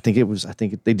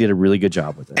think they did a really good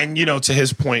job with it. And to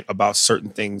his point about certain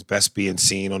things best being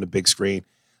seen on the big screen,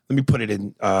 let me put it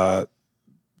in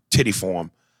titty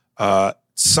form.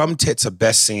 Some tits are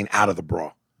best seen out of the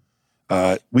bra.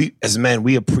 We as men,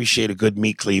 we appreciate a good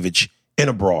meat cleavage in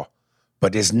a bra,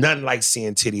 but there's nothing like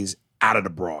seeing titties out of the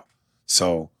bra.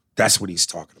 So that's what he's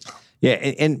talking about. Yeah,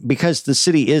 and because the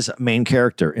city is a main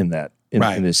character in that,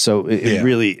 in this, so it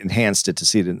really enhanced it to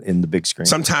see it in the big screen.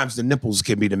 Sometimes the nipples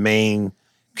can be the main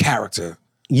character.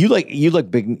 You like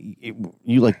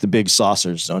the big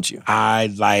saucers, don't you?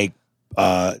 I like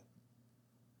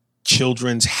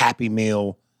children's Happy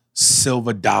Meal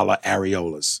silver dollar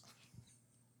areolas.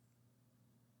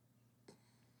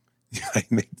 I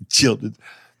make the children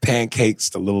pancakes,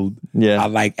 the little. I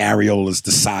like areolas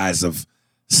the size of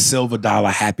silver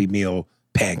dollar Happy Meal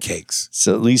pancakes.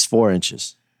 So at least 4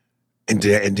 inches in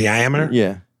diameter.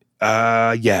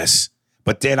 Yeah. Yes,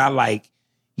 but then I like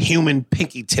human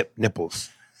pinky tip nipples.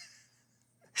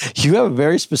 You have a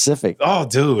very specific. Oh,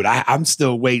 dude, I'm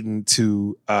still waiting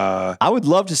to. I would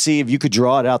love to see if you could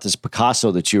draw it out, this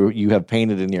Picasso that you have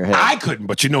painted in your head. I couldn't,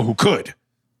 but you know who could?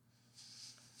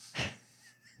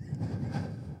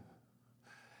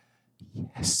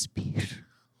 Yes, Peter.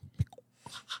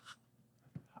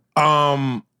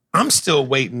 I'm still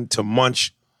waiting to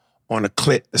munch on a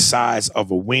clit the size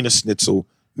of a Wiener Schnitzel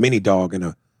mini dog and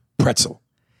a pretzel.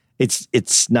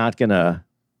 It's not gonna.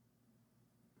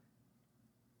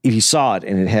 If you saw it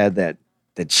and it had that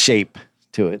shape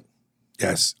to it,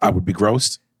 Yes, I would be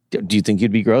grossed. do you think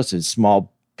you'd be gross? It's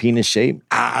small penis shape.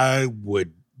 I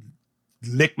would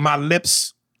lick my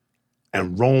lips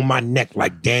and roll my neck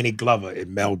like Danny Glover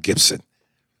and Mel Gibson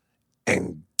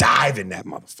and dive in that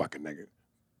motherfucking nigga.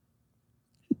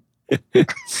 You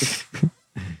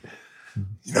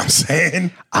know what I'm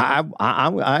saying?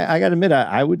 I gotta admit,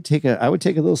 I would take a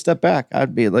little step back.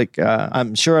 I'd be like,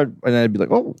 I'm sure, I'd be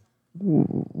like, oh,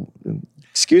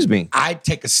 excuse me. I'd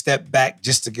take a step back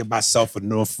just to give myself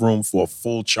enough room for a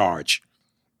full charge.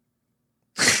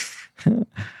 I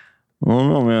don't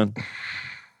know, man.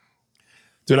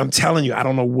 Dude, I'm telling you, I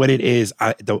don't know what it is.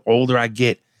 The older I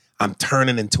get, I'm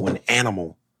turning into an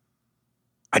animal.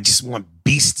 I just want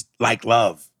beast-like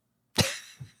love.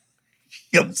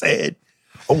 You know what I'm saying?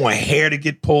 I want hair to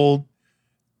get pulled,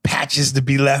 patches to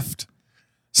be left,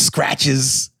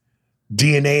 scratches,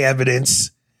 DNA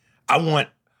evidence. I want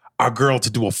our girl to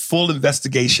do a full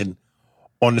investigation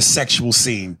on the sexual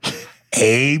scene.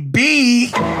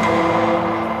 A.B.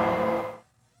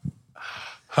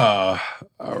 All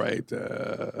right.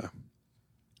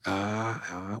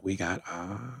 We got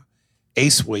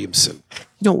Ace Williamson. You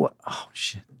know what? Oh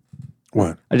shit!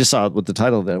 What? I just saw what the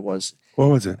title of that was. What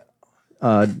was it?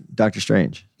 Doctor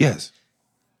Strange. Yes.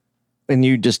 And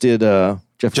you just did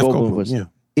Jeff Goldblum. Was, yeah.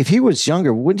 If he was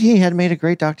younger, wouldn't he have made a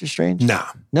great Doctor Strange? Nah.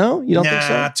 No, you don't think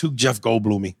so? Too Jeff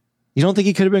Goldblum-y. You don't think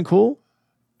he could have been cool?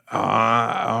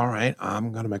 All right,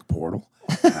 I'm gonna make a portal,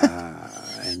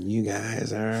 and you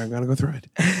guys are gonna go through it.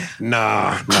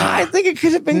 Nah. I think it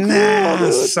could have been Nah,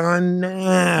 cool, dude. son,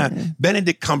 nah.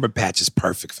 Benedict Cumberbatch is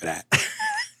perfect for that.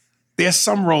 There's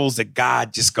some roles that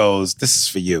God just goes, this is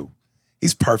for you.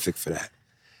 He's perfect for that.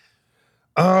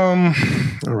 All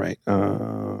right.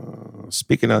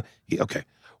 Speaking of, okay.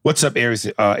 What's up, Aries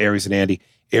and Andy?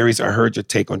 Aries, I heard your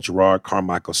take on Gerard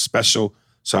Carmichael's special,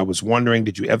 so I was wondering,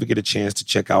 did you ever get a chance to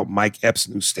check out Mike Epps'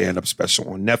 new stand-up special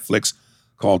on Netflix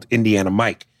called Indiana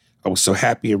Mike? I was so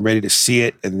happy and ready to see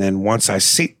it, and then once I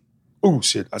seen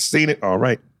it. All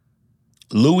right.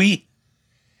 Louis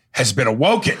has been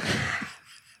awoken.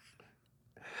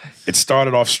 It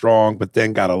started off strong, but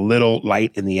then got a little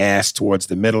light in the ass towards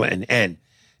the middle and end.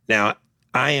 Now,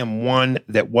 I am one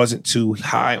that wasn't too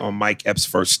high on Mike Epps'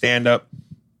 first stand-up.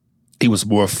 He was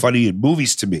more funny in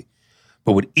movies to me.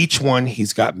 But with each one,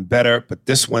 he's gotten better. But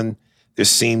this one, there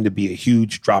seemed to be a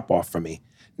huge drop-off for me.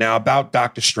 Now, about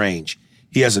Doctor Strange.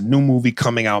 He has a new movie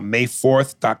coming out May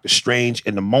 4th, Doctor Strange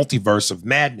in the Multiverse of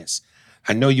Madness.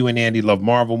 I know you and Andy love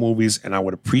Marvel movies, and I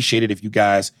would appreciate it if you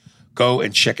guys go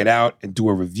and check it out and do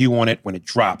a review on it when it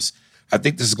drops. I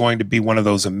think this is going to be one of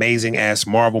those amazing-ass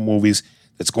Marvel movies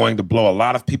that's going to blow a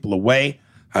lot of people away.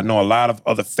 I know a lot of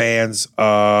other fans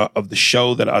of the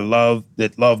show that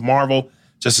love Marvel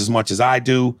just as much as I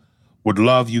do. Would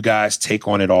love you guys take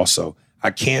on it also.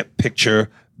 I can't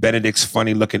picture Benedict's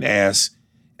funny-looking ass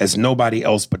as nobody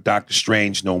else but Doctor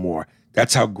Strange no more.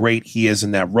 That's how great he is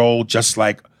in that role, just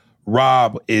like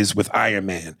Rob is with Iron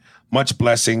Man. Much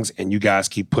blessings, and you guys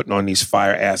keep putting on these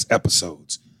fire-ass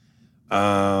episodes.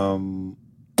 Yeah, I'm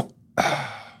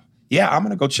going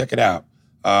to go check it out.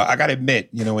 I got to admit,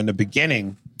 in the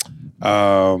beginning,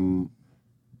 I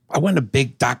wasn't a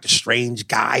big Doctor Strange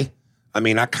guy. I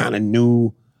mean, I kind of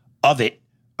knew of it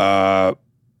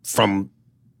from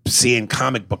seeing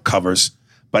comic book covers,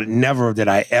 but never did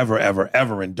I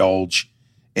ever indulge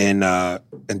in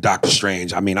Doctor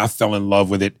Strange. I mean, I fell in love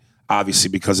with it, obviously,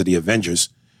 because of the Avengers.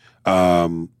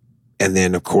 And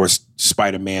then, of course,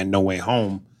 Spider-Man No Way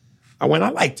Home. I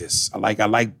like this. I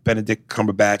like Benedict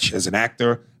Cumberbatch as an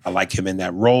actor. I like him in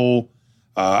that role.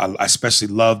 I especially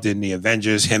loved in the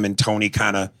Avengers, him and Tony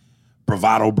kind of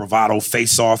bravado,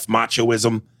 face-off,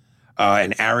 machoism,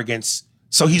 and arrogance.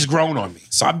 So he's grown on me.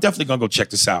 So I'm definitely going to go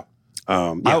check this out.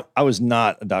 Yeah. I was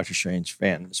not a Doctor Strange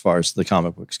fan as far as the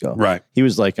comic books go. Right. He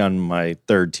was like on my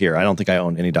third tier. I don't think I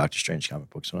owned any Doctor Strange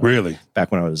comic books. Really?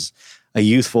 Back when I was a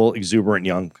youthful, exuberant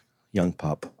young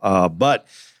pup. But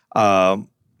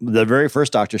the very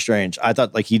first Doctor Strange, I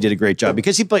thought like he did a great job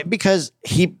because he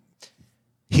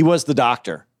was the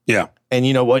Doctor. Yeah. And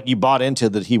you know what? You bought into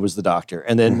that he was the Doctor.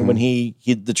 And then when he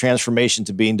the transformation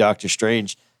to being Doctor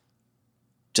Strange,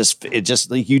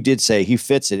 just like you did say, he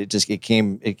fits it.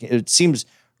 It seems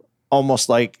almost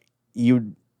like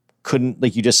you couldn't,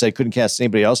 like you just said, couldn't cast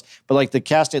anybody else. But like the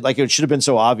casting, like it should have been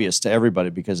so obvious to everybody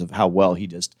because of how well he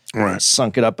just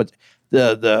sunk it up. But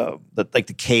the like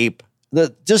the cape,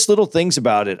 the just little things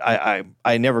about it,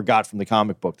 I never got from the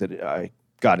comic book that I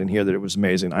got in here that it was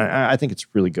amazing. I think it's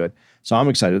really good. So I'm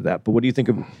excited at that. But what do you think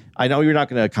of? I know you're not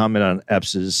going to comment on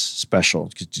Epps'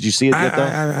 special. Did you see it yet?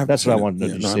 Though? That's what I wanted to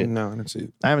know. Did you see it? No, I didn't see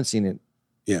it. I haven't seen it.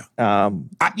 Yeah. Um,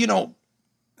 I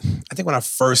think when I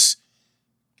first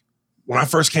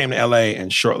came to LA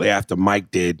and shortly after Mike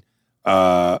did,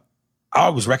 I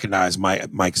always recognized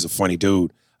Mike as a funny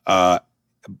dude. And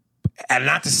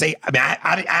not to say, I mean,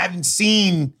 I haven't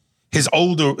seen his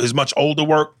much older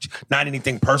work, not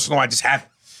anything personal. I just haven't.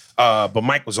 But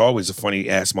Mike was always a funny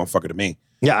ass motherfucker to me.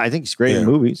 Yeah, I think he's great in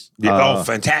movies. Yeah,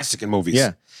 fantastic in movies.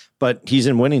 Yeah, but he's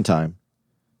in Winning Time.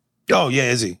 Oh, yeah,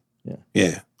 is he? Yeah.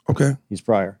 Yeah. Okay. He's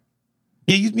Pryor.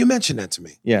 Yeah, you mentioned that to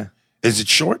me. Yeah. Is it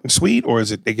short and sweet, or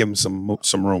is it they give him some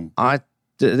room?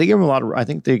 They give him a lot of. I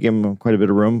think they give him quite a bit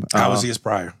of room. How is he as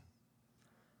Pryor?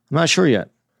 I'm not sure yet.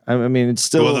 I mean, it's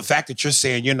still. Well, the fact that you're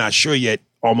saying you're not sure yet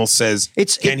almost says,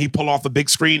 can he pull off a big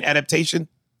screen adaptation?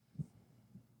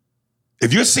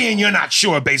 If you're saying you're not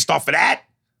sure based off of that,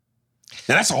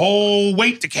 then that's a whole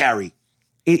weight to carry.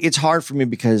 It's hard for me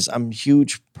because I'm a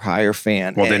huge Pryor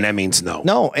fan. Well, then that means no.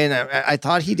 No, and I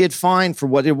thought he did fine for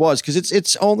what it was because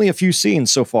it's only a few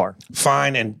scenes so far.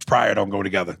 Fine and Pryor don't go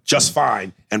together. Just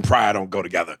fine and Pryor don't go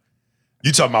together.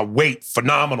 You talking about weight,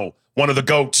 phenomenal, one of the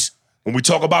GOATs. When we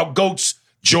talk about GOATs,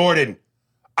 Jordan,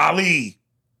 Ali,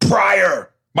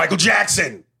 Pryor, Michael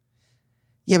Jackson.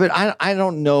 Yeah, but I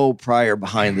don't know Pryor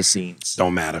behind the scenes.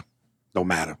 Don't matter.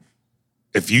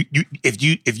 If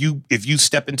you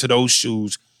step into those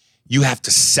shoes, you have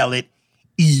to sell it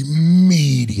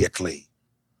immediately.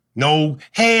 No,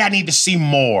 hey, I need to see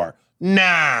more.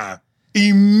 Nah,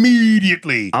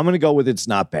 immediately. I'm gonna go with it's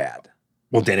not bad.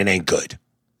 Well, then it ain't good.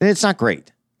 It's not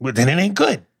great. Well, then it ain't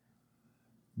good.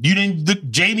 You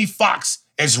didn't Jamie Foxx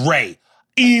as Ray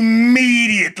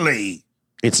immediately.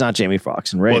 It's not Jamie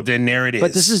Foxx and Ray. Well, then there it is.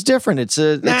 But this is different. I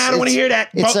don't want to hear that.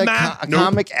 It's a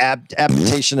comic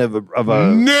adaptation of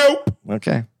a. Nope.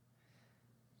 Okay.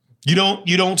 You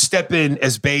don't step in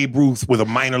as Babe Ruth with a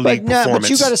minor league performance. But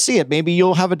you got to see it. Maybe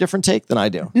you'll have a different take than I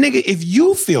do. Nigga, if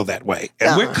you feel that way,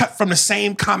 and we're cut from the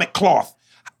same comic cloth,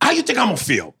 how you think I'm gonna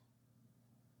feel?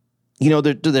 You know,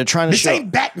 they're trying to show. This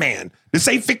ain't Batman. This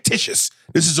ain't fictitious.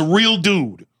 This is a real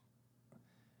dude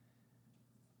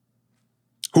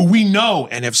who we know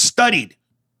and have studied.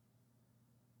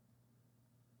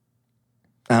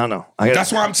 I don't know.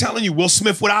 That's why I'm telling you, Will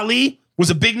Smith with Ali was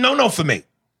a big no-no for me.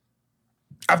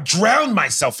 I've drowned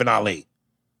myself in Ali.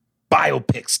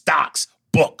 Biopics, docs,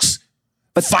 books,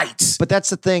 fights. But that's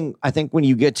the thing. I think when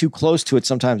you get too close to it,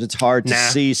 sometimes it's hard to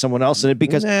see someone else in it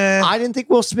because I didn't think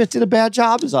Will Smith did a bad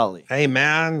job as Ali. Hey,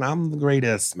 man, I'm the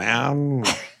greatest, man.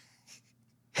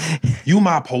 You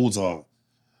my poser.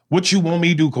 What you want me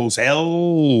to do, Coach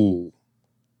L?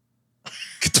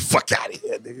 Get the fuck out of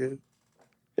here, nigga.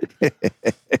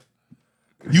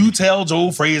 You tell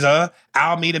Joe Frazier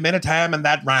I'll meet him anytime in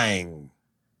that ring.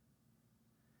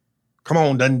 Come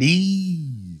on,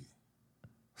 Dundee.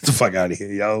 Get the fuck out of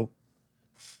here, yo.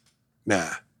 Nah.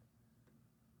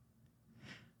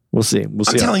 We'll see. I'm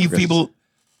telling you, people,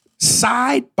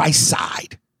 side by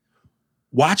side,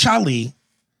 watch Ali.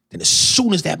 Then as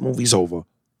soon as that movie's over,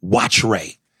 watch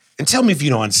Ray. And tell me if you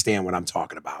don't understand what I'm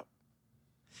talking about.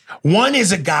 One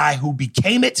is a guy who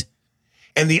became it,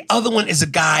 and the other one is a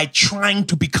guy trying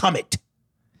to become it.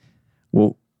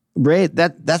 Well, Ray,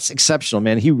 that's exceptional,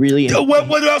 man. He really...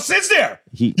 What else is there?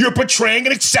 You're portraying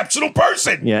an exceptional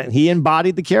person. Yeah, he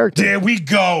embodied the character. There we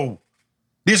go.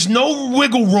 There's no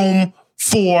wiggle room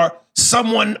for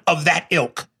someone of that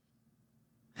ilk.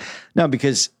 No,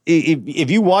 because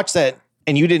if you watch that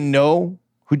and you didn't know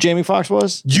who Jamie Foxx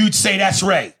was... You'd say that's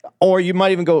Ray. Or you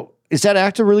might even go, is that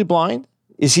actor really blind?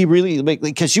 Is he really,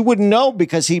 because you wouldn't know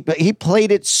because he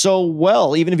played it so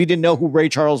well. Even if you didn't know who Ray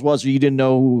Charles was or you didn't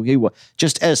know who he was.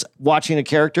 Just as watching a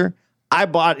character, I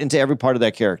bought into every part of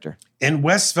that character. In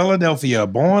West Philadelphia,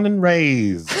 born and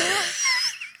raised.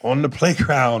 On the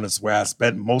playground is where I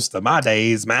spent most of my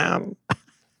days, man.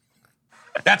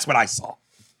 That's what I saw.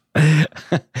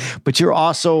 But you're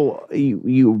also,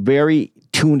 you very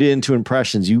tuned into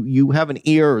impressions. You have an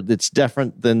ear that's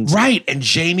different than... Right, and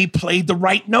Jamie played the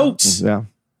right notes. Yeah.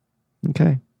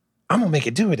 Okay. I'm going to make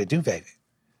it do what it do, baby.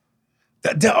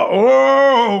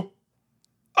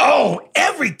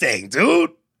 Everything,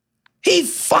 dude. He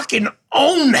fucking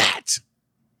owned that.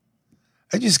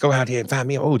 I just go out here and find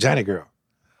me an old Johnny girl.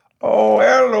 Oh,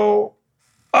 hello.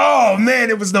 Oh, man,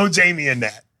 there was no Jamie in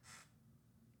that.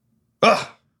 Ugh.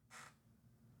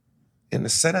 In the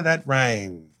center of that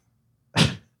ring.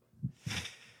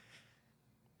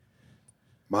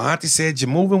 My auntie said, you're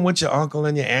moving with your uncle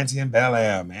and your auntie in Bel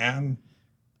Air, man.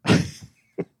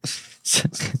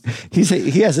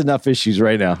 He has enough issues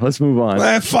right now. Let's move on.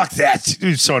 Man, fuck that.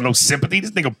 You saw no sympathy.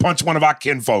 This nigga punched one of our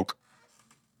kinfolk.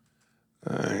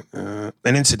 All right.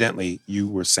 And incidentally, you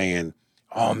were saying,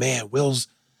 oh, man, this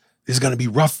is going to be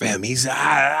rough for him. He's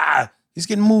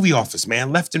getting movie offers,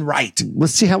 man, left and right.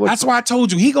 Let's see how. That's why I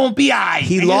told you he going to be all right.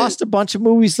 He lost a bunch of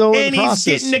movies though, and in the he's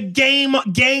process. getting the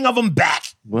gang of them back.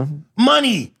 Well,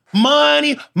 Money.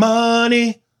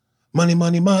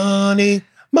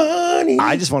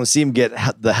 I just want to see him get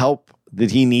the help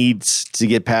that he needs to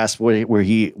get past what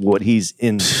he's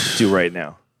into right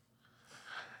now.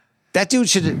 That dude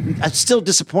should. I'm still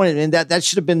disappointed, and that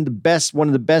should have been one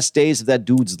of the best days of that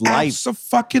dude's life.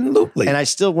 Absolutely. And I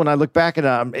still, when I look back at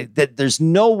him, that there's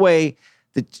no way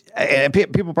that. And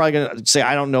people are probably going to say,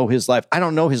 "I don't know his life." I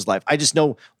don't know his life. I just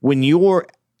know when you're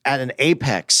at an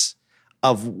apex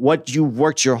of what you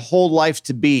worked your whole life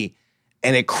to be,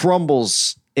 and it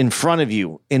crumbles in front of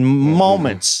you in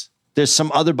moments. There's some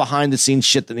other behind the scenes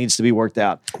shit that needs to be worked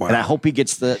out, and I hope he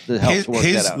gets the help to work that out.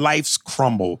 His life's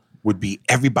crumble would be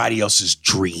everybody else's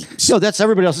dreams. No, that's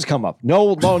everybody else's come up.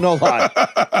 No lie.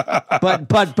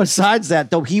 But besides that,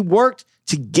 though, he worked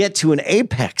to get to an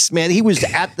apex. Man, he was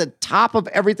at the top of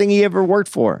everything he ever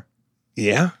worked for.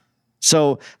 Yeah.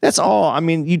 So that's all. I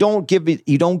mean, you don't give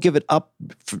it up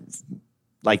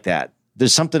like that.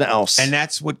 There's something else. And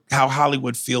that's how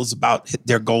Hollywood feels about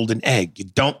their golden egg. You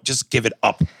don't just give it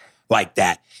up like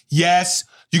that. Yes,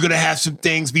 you're going to have some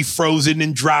things be frozen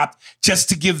and dropped just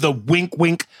to give the wink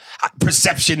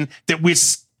perception that we're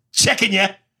checking you.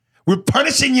 We're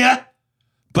punishing you.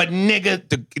 But nigga,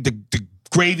 the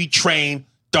gravy train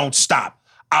don't stop.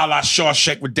 A la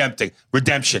Shawshank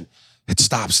Redemption. It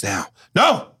stops now.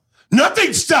 No,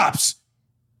 nothing stops.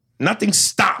 Nothing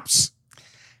stops.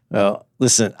 Well,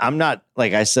 listen, I'm not,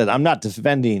 like I said, I'm not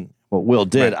defending what Will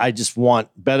did. Right. I just want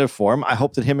better for him. I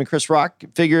hope that him and Chris Rock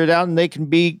figure it out and they can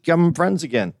become friends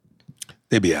again.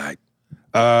 They'll be all right.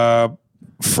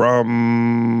 From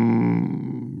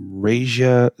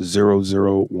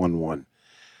Raja0011.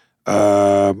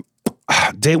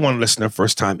 Day one listener,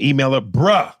 first time emailer.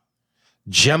 Bruh,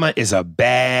 Gemma is a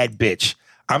bad bitch.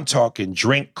 I'm talking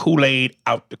drink Kool-Aid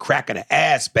out the crack of the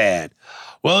ass bad.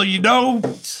 Well, you know,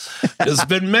 there's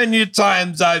been many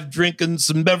times I've drinking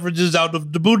some beverages out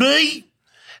of the booty,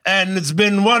 and it's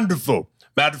been wonderful.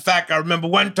 Matter of fact, I remember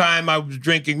one time I was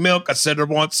drinking milk. I said I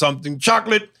want something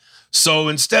chocolate. So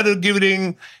instead of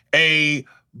giving a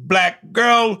black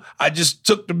girl, I just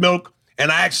took the milk,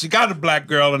 and I actually got a black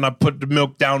girl, and I put the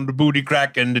milk down the booty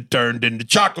crack, and it turned into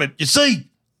chocolate. You see?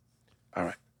 All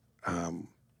right.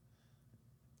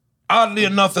 Oddly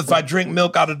enough, if I drink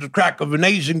milk out of the crack of an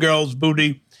Asian girl's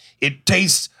booty, it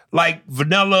tastes like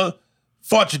vanilla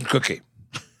fortune cookie.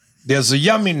 There's a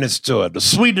yumminess to it, a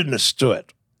sweetness to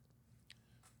it.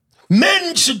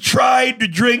 Men should try to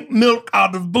drink milk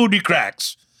out of booty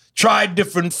cracks. Try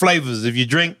different flavors. If you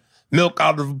drink milk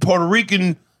out of a Puerto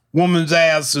Rican woman's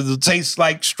ass, it'll taste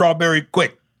like strawberry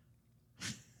quick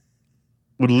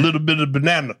with a little bit of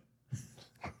banana.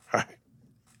 All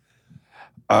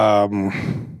right.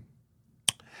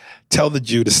 Tell the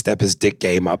Jew to step his dick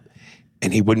game up,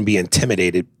 and he wouldn't be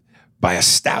intimidated by a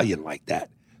stallion like that.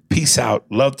 Peace out.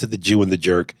 Love to the Jew and the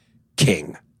jerk.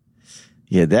 King.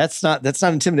 Yeah, that's not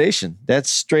intimidation. That's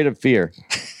straight up fear.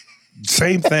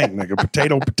 Same thing, nigga.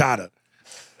 Potato.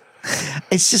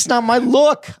 It's just not my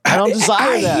look. I don't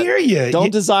desire that. I hear you. Don't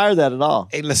desire that at all.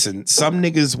 Hey, listen, some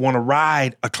niggas want to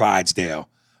ride a Clydesdale.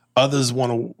 Others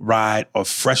want to ride a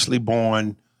freshly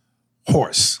born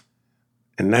horse.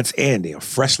 And that's Andy, a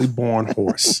freshly born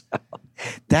horse.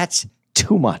 That's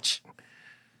too much.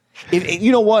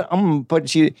 You know what? I'm gonna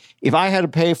put you. If I had to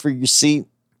pay for your seat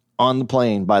on the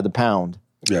plane by the pound,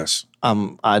 yes.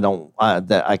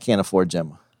 I can't afford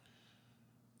Gemma.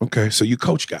 Okay, so you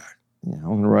coach guy. Yeah, I'm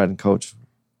gonna ride and coach.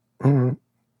 All right.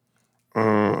 All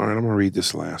right, I'm gonna read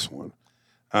this last one.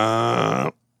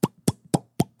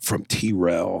 From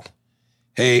T-Rel.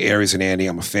 Hey, Aries and Andy,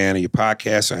 I'm a fan of your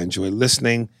podcast. I enjoy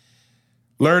listening,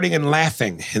 learning, and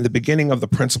laughing. In the beginning of the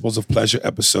Principles of Pleasure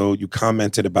episode, you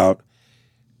commented about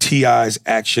T.I.'s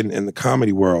action in the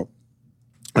comedy world.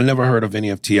 I never heard of any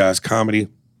of T.I.'s comedy,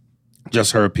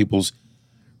 just heard people's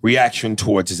reaction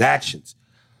towards his actions.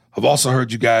 I've also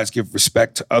heard you guys give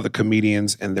respect to other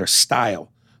comedians and their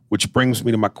style, which brings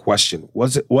me to my question.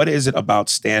 What is it about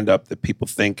stand-up that people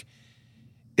think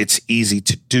it's easy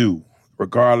to do?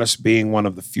 regardless, being one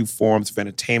of the few forms of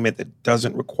entertainment that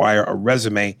doesn't require a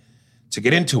resume to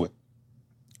get into it.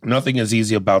 Nothing is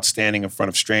easy about standing in front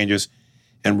of strangers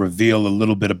and reveal a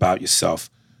little bit about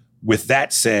yourself. With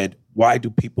that said, why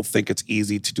do people think it's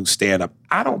easy to do stand-up?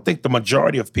 I don't think the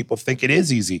majority of people think it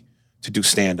is easy to do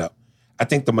stand-up. I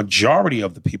think the majority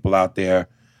of the people out there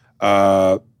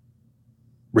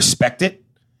respect it,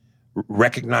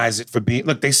 recognize it for being,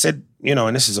 look, they said,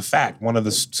 and this is a fact, one of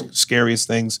the scariest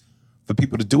things for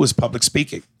people to do is public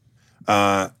speaking.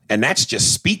 And that's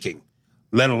just speaking,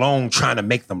 let alone trying to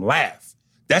make them laugh.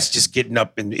 That's just getting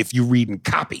up and if you're reading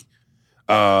copy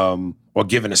or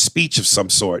giving a speech of some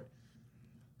sort.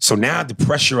 So now the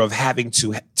pressure of having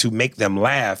to make them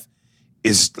laugh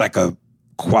is like a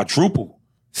quadruple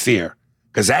fear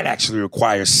because that actually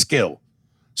requires skill.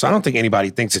 So I don't think anybody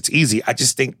thinks it's easy. I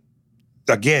just think,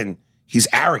 again, he's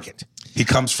arrogant. He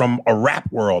comes from a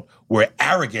rap world where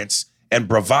arrogance and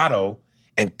bravado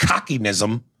and cockiness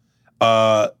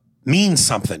means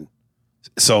something.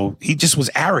 So he just was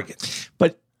arrogant.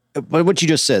 But what you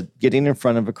just said, getting in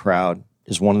front of a crowd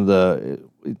is one of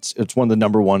the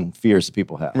number one fears that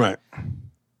people have. Right.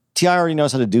 T.I. already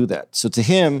knows how to do that. So to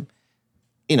him,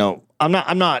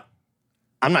 I'm not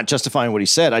justifying what he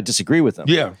said. I disagree with him.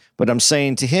 Yeah. But I'm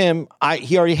saying to him,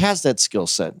 he already has that skill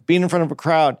set. Being in front of a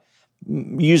crowd,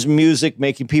 using music,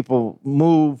 making people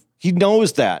move. He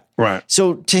knows that. Right.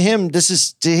 So to him,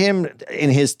 in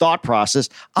his thought process,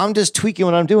 I'm just tweaking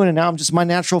what I'm doing, and now I'm just my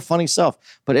natural funny self.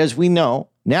 But as we know,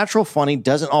 natural funny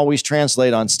doesn't always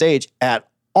translate on stage at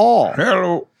all.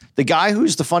 Hello. The guy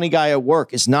who's the funny guy at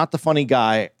work is not the funny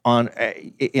guy on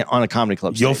a comedy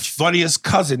club stage. Your funniest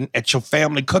cousin at your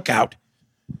family cookout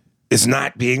is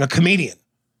not being a comedian.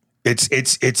 It's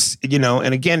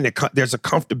and again, there's a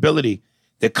comfortability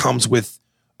that comes with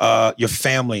your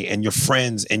family and your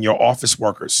friends and your office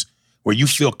workers where you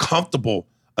feel comfortable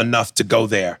enough to go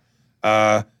there.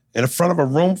 In front of a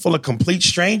room full of complete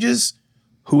strangers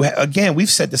who, again, we've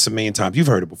said this a million times. You've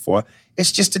heard it before.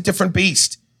 It's just a different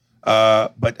beast.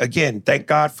 But again, thank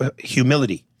God for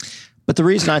humility. But the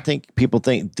reason I think people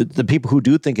think, the people who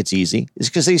do think it's easy is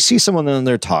because they see someone and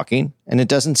they're talking and it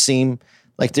doesn't seem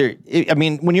like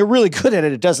when you're really good at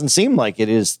it, it doesn't seem like it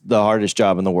is the hardest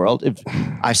job in the world.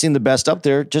 I've seen the best up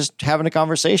there just having a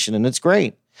conversation and it's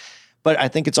great. But I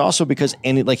think it's also because,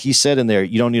 like he said in there,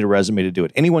 you don't need a resume to do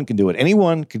it. Anyone can do it.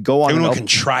 Anyone could go on. Anyone can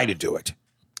try to do it.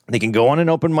 They can go on an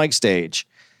open mic stage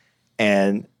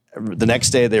and the next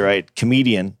day they write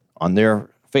comedian on their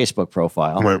Facebook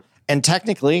profile. Right. And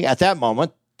technically, at that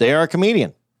moment, they are a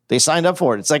comedian. They signed up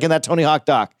for it. It's like in that Tony Hawk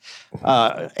doc,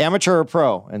 amateur or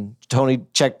pro. And Tony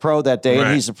checked pro that day,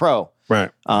 and he's a pro. Right.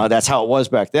 That's how it was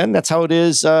back then. That's how it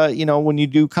is. When you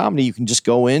do comedy, you can just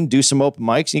go in, do some open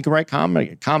mics, and you can write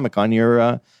comic on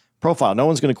your profile. No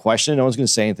one's going to question it. No one's going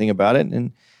to say anything about it.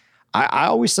 And I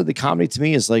always said the comedy to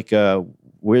me is like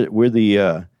we're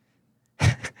the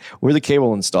we're the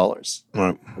cable installers,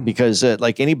 Right. Because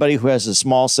like anybody who has a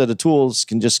small set of tools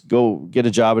can just go get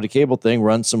a job at a cable thing,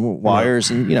 run some wires,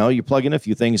 and you plug in a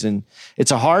few things. And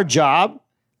it's a hard job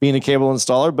being a cable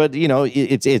installer, but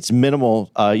it's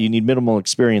minimal. You need minimal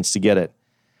experience to get it.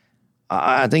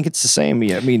 I think it's the same.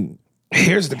 Yeah, I mean,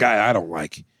 here's the guy I don't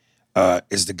like.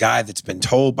 Is the guy that's been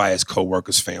told by his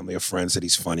coworkers, family, or friends that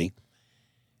he's funny,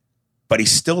 but he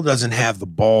still doesn't have the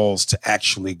balls to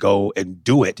actually go and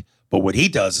do it. But what he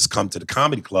does is come to the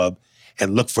comedy club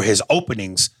and look for his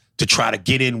openings to try to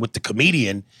get in with the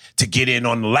comedian, to get in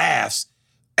on the laughs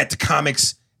at the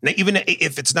comics, even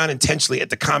if it's not intentionally at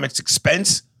the comic's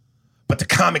expense, but the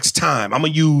comic's time. I'm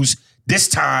going to use this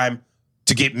time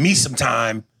to get me some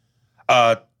time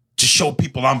to show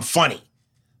people I'm funny.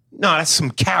 No, that's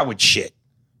some coward shit.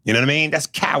 You know what I mean? That's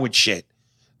coward shit.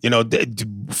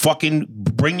 Fucking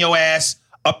bring your ass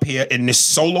up here in this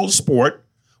solo sport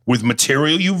with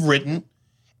material you've written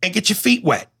and get your feet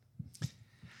wet.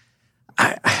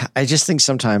 I just think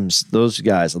sometimes a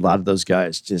lot of those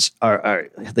guys just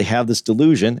they have this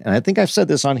delusion. And I think I've said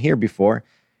this on here before.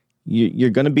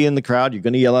 You're going to be in the crowd. You're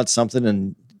going to yell out something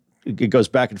and it goes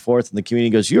back and forth. And the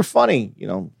comedian goes, "You're funny.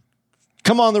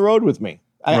 Come on the road with me."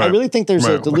 I really think there's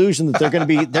a delusion that they're going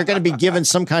to be given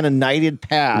some kind of knighted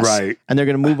pass, right? And they're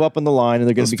going to move up in the line, and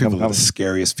they're going to become the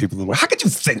scariest people in the world. How could you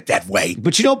think that way?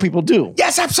 But people do.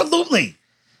 Yes, absolutely.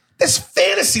 This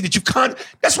fantasy that you can't.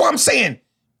 That's what I'm saying.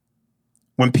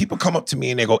 When people come up to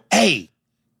me and they go, "Hey,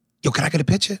 yo, can I get a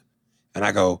picture?" And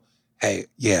I go, "Hey,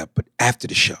 yeah, but after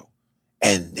the show,"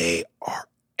 and they are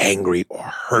angry or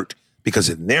hurt because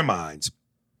in their minds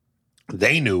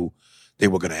they knew they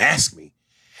were going to ask me.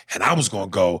 And I was going to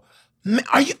go,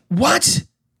 "Are you, what?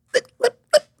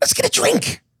 Let's get a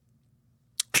drink.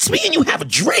 Let's me and you have a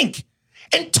drink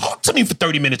and talk to me for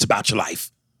 30 minutes about your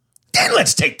life. Then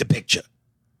let's take the picture.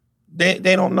 They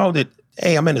don't know that,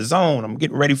 hey, I'm in the zone. I'm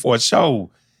getting ready for a show.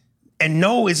 And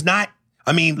no is not,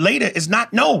 later is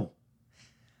not no.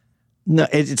 No,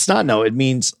 it's not no. It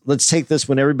means let's take this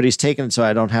when everybody's taking it so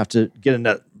I don't have to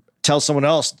tell someone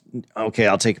else, okay,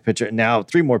 I'll take a picture. And now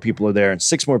 3 more people are there and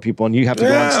 6 more people and you have to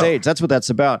go on stage. That's what that's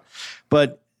about.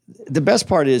 But the best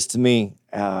part is to me,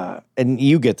 and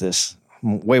you get this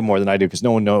way more than I do because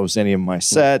no one knows any of my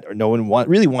set or no one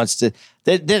really wants to.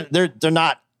 They're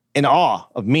not in awe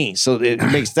of me, so it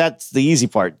makes that's the easy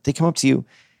part. They come up to you,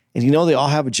 and they all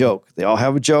have a joke. They all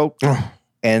have a joke,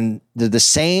 and they're the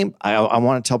same. I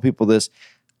want to tell people this.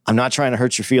 I'm not trying to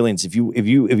hurt your feelings. If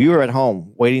you are at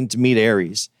home waiting to meet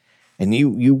Aries, and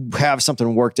you have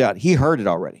something worked out, he heard it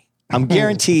already. I'm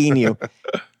guaranteeing you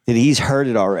that he's heard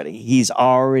it already. He's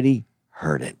already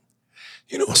heard it.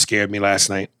 You know what scared me last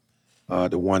night?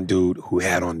 The one dude who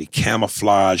had on the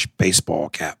camouflage baseball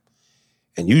cap.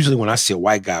 And usually when I see a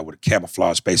white guy with a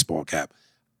camouflage baseball cap,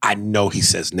 I know he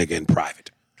says nigga in private.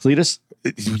 Cletus?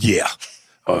 Yeah.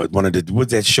 One of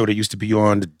what's that show that used to be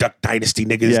on, the Duck Dynasty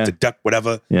niggas, the Duck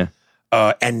whatever. Yeah.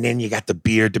 And then you got the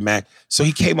beard, the man. So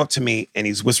he came up to me and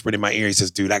he's whispering in my ear. He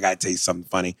says, dude, I got to tell you something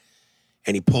funny.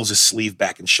 And he pulls his sleeve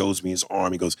back and shows me his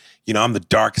arm. He goes, I'm the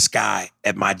darkest guy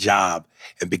at my job.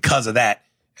 And because of that,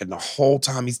 and the whole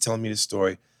time he's telling me this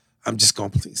story, I'm just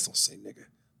going, please don't say nigga.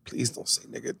 Please don't say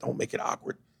nigga. Don't make it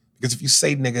awkward. Because if you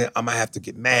say nigga, I'm going to have to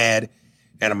get mad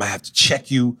and I'm going to have to check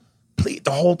you. Please,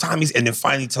 the whole time and then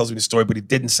finally he tells me the story, but he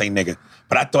didn't say nigga.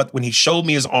 But I thought when he showed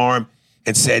me his arm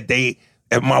and said,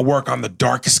 at my work, I'm the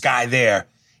darkest guy there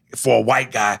for a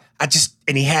white guy,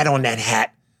 and he had on that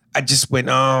hat, I just went,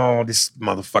 oh, this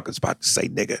motherfucker's about to say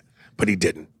nigga, but he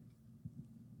didn't.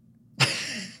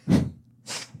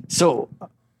 So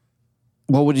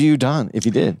what would you done if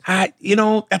you did?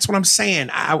 That's what I'm saying.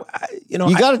 You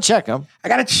got to check him. I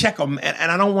got to check him,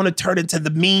 and I don't want to turn into the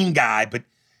mean guy, but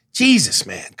Jesus,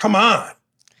 man, come on.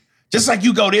 Just like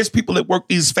you go, there's people that work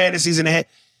these fantasies in the head.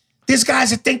 There's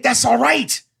guys that think that's all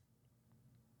right.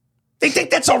 They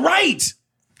think that's all right.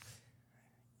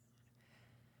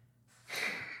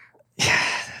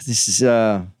 This is,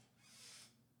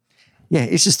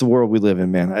 it's just the world we live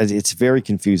in, man. It's very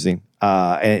confusing.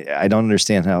 I don't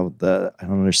understand I don't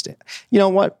understand. You know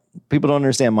what? People don't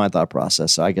understand my thought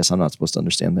process, so I guess I'm not supposed to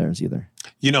understand theirs either.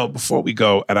 Before we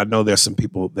go, and I know there's some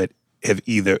people that have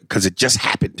because it just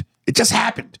happened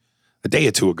a day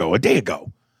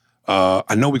ago.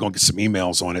 I know we're going to get some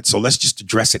emails on it, so let's just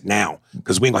address it now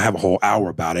because we ain't going to have a whole hour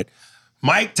about it.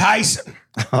 Mike Tyson.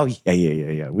 Oh,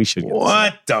 yeah. We should.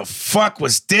 What the fuck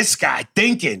was this guy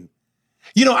thinking?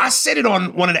 I said it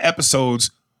on one of the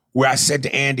episodes where I said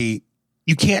to Andy,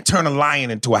 you can't turn a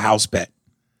lion into a house pet.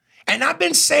 And I've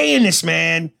been saying this,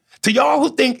 man, to y'all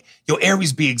who think,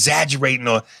 Aries be exaggerating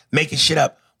or making shit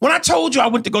up. When I told you I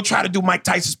went to go try to do Mike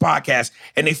Tyson's podcast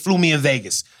and they flew me in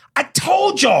Vegas, I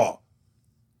told y'all,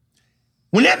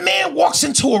 when that man walks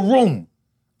into a room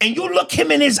and you look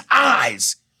him in his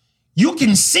eyes, you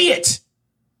can see it.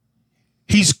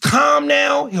 He's calm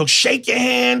now. He'll shake your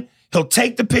hand. He'll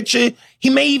take the picture. He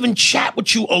may even chat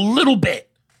with you a little bit.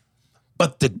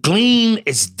 But the gleam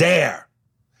is there.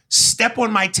 Step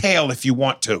on my tail if you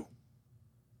want to.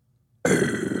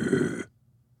 And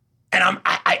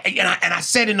I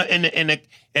said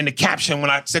in the caption when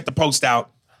I sent the post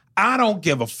out, I don't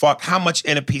give a fuck how much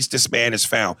inner peace this man has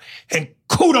found. And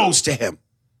kudos to him.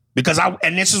 Because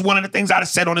and this is one of the things I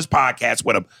said on this podcast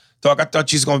with him. Dog, I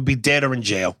thought you was going to be dead or in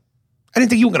jail. I didn't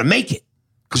think you were going to make it.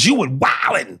 Because you were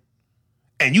wilding.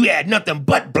 And you had nothing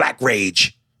but black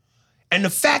rage. And the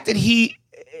fact that he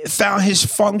found his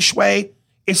feng shui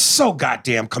is so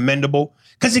goddamn commendable.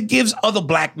 Because it gives other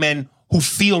black men who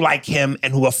feel like him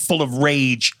and who are full of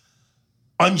rage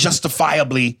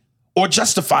unjustifiably or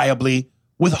justifiably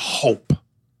with hope.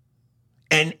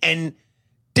 And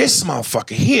this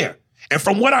motherfucker here, and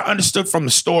from what I understood from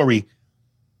the story,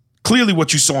 clearly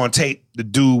what you saw on tape, the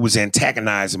dude was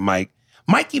antagonizing Mike.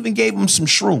 Mike even gave him some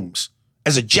shrooms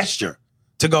as a gesture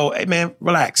to go, hey man,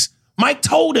 relax. Mike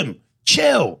told him,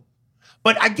 chill.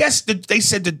 But I guess they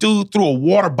said the dude threw a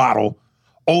water bottle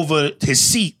over his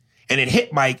seat and it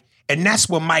hit Mike, and that's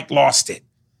when Mike lost it.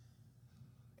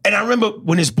 And I remember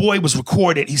when his boy was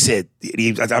recorded, he said,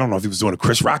 I don't know if he was doing a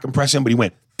Chris Rock impression, but he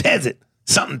went, peasant,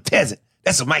 something peasant.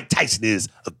 That's what Mike Tyson is,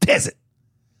 a peasant.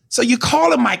 So you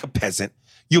calling Mike a peasant,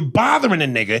 you're bothering a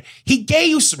nigga, he gave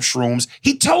you some shrooms,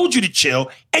 he told you to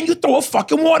chill, and you throw a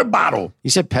fucking water bottle.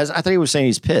 You said peasant? I thought he was saying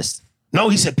he's pissed. No,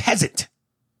 he said peasant.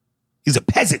 He's a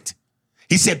peasant.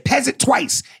 He said peasant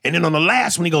twice. And then on the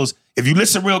last one, he goes, if you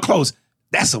listen real close,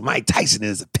 That's what Mike Tyson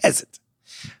is, a peasant.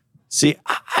 See,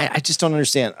 I just don't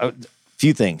understand a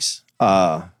few things.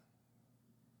 I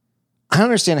don't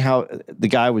understand how the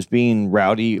guy was being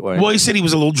rowdy or Well, he said he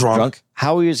was a little drunk.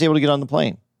 how he was able to get on the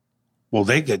plane. Well,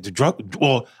 they get the drunk.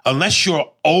 Well, unless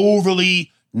you're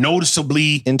overly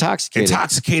noticeably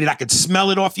Intoxicated. I could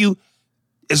smell it off you.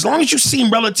 As long as you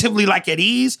seem relatively like at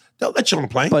ease, they'll let you on the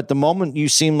plane. But the moment you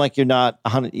seem like you're not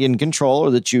in control,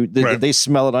 or that they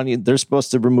smell it on you, they're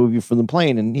supposed to remove you from the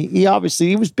plane. And he obviously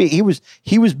he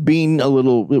was being a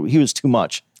little. He was too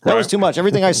much. That was too much.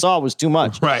 Everything I saw was too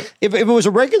much. Right. If it was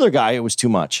a regular guy, it was too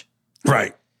much.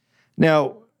 Right.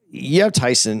 Now you have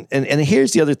Tyson, and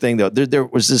here's the other thing though. There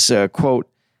was this quote.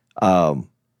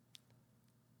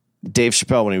 Dave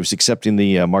Chappelle, when he was accepting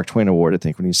the Mark Twain Award, I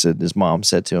think when he said his mom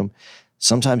said to him,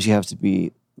 sometimes you have to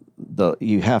be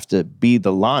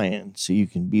the lion so you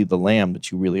can be the lamb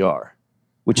that you really are,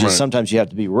 which is sometimes you have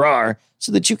to be raw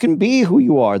so that you can be who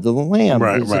you are, the lamb.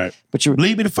 Right. But you're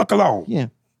Leave me the fuck alone. yeah.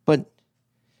 But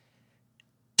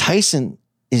Tyson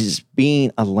is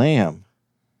being a lamb,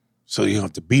 So you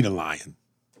have to beat a lion.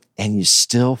 and you're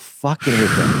still fucking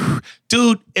with him.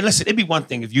 Dude, and listen, it'd be one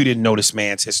thing if you didn't know this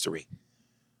man's history.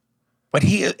 But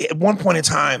he, at one point in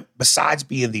time, besides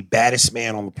being the baddest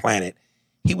man on the planet,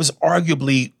 he was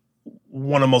arguably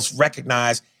one of the most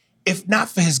recognized, if not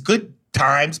for his good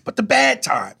times, but the bad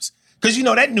times. Because, you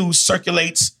know, that news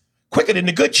circulates quicker than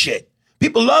the good shit.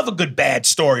 People love a good bad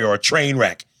story or a train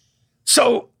wreck.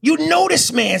 So you know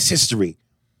this man's history.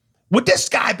 What this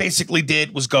guy basically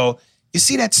did was go, you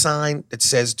see that sign that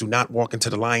says, do not walk into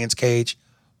the lion's cage?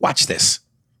 Watch this.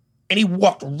 And he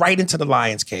walked right into the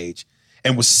lion's cage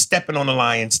and was stepping on the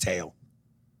lion's tail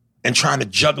and trying to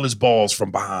juggle his balls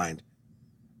from behind.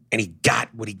 And he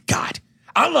got what he got.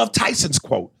 I love Tyson's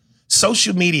quote.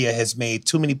 Social media has made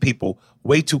too many people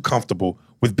way too comfortable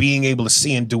with being able to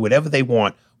see and do whatever they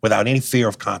want without any fear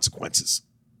of consequences.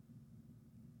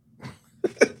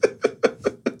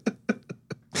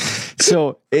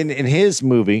 So in his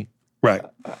movie, Right.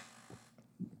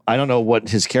 I don't know what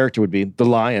his character would be, the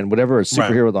lion, whatever, a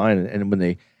superhero lion. And when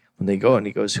they go and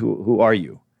he goes, who are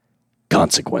you?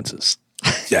 Consequences.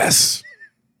 Yes.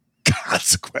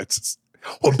 Consequences.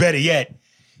 Or better yet,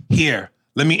 here,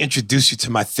 let me introduce you to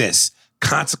my fists.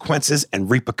 Consequences and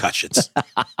repercussions.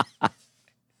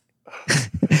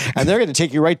 And they're going to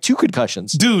take you right to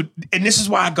concussions. Dude, and this is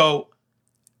why I go,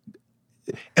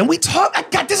 and we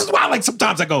talk, this is why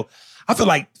sometimes I go, I feel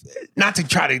like, not to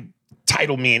try to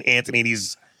title me and Anthony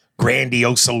these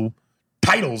grandioso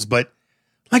titles, but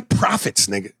like prophets,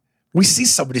 nigga. We see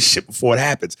some of this shit before it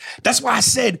happens. That's why I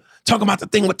said, talking about the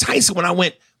thing with Tyson when I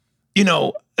went, you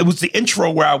know, it was the intro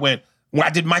where I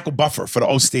did Michael Buffer for the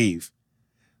Oh Steve.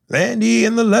 Andy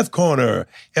in the left corner.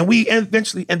 And we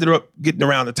eventually ended up getting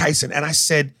around to Tyson. And I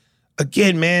said,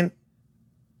 again, man,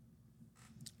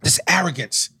 this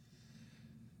arrogance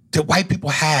that white people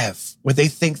have where they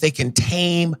think they can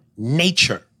tame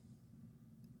nature.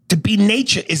 To be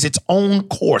nature is its own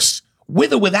course,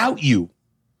 with or without you.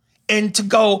 And to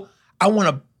go, I want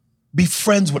to be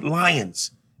friends with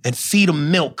lions and feed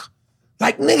them milk.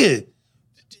 Like, nigga,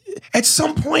 at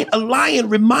some point, a lion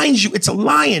reminds you it's a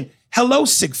lion. Hello,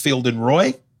 Sigfield and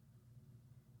Roy.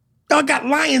 Y'all got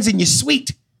lions in your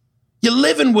suite. You're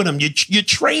living with them. You're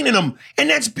training them. And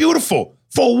that's beautiful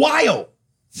for a while.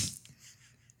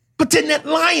 But then that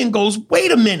lion goes,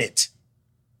 wait a minute.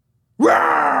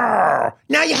 Roar!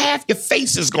 Now half your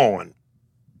face is gone.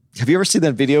 Have you ever seen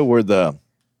that video where the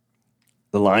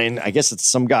lion, I guess it's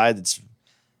some guy that's,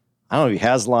 I don't know if he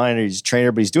has a lion or he's a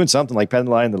trainer, but he's doing something like petting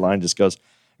the lion. The lion just goes,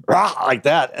 rah, like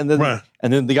that. And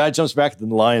then the guy jumps back and then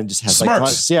the lion just has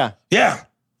Smirks. like,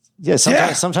 yeah.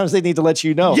 Sometimes they need to let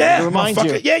you know. Yeah, to remind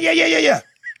you. Yeah.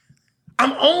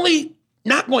 I'm only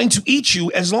not going to eat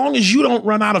you as long as you don't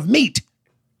run out of meat.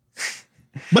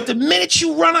 But the minute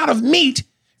you run out of meat,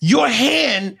 your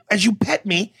hand, as you pet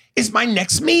me, is my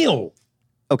next meal.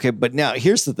 Okay, but now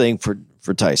here's the thing for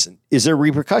Tyson. Is there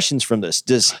repercussions from this?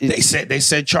 They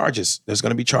said charges. There's going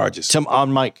to be charges. On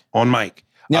Mike. On Mike.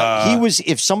 Now,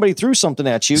 if somebody threw something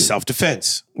at you.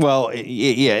 Self-defense. Well,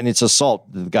 yeah, and it's assault.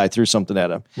 The guy threw something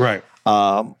at him. Right.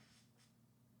 And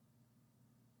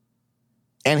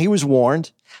he was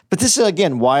warned. But this is,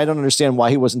 again, why I don't understand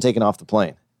why he wasn't taken off the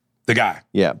plane. The guy.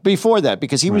 Yeah, before that,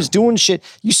 because he was doing shit.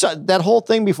 You saw that whole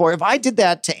thing before. If I did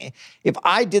that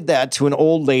to an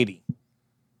old lady,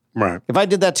 right? If I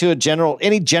did that to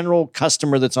any general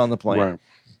customer that's on the plane,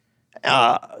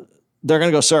 they're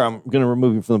gonna go, sir, I'm gonna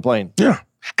remove you from the plane. Yeah,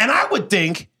 and I would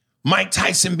think Mike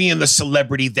Tyson, being the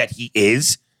celebrity that he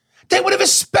is, they would have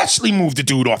especially moved the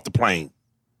dude off the plane.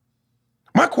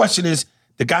 My question is,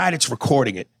 the guy that's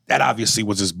recording it, that obviously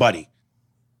was his buddy,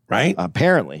 right?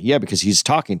 Apparently, yeah, because he's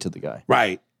talking to the guy.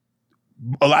 Right.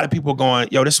 A lot of people are going,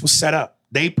 yo, this was set up.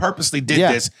 They purposely did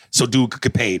this so dude could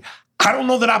get paid. I don't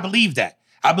know that I believe that.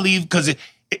 I believe because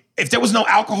if there was no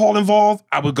alcohol involved,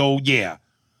 I would go, yeah.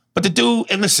 But the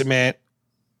dude, and listen, man,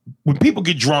 when people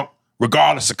get drunk,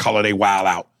 regardless of color, they wild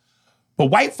out. But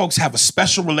white folks have a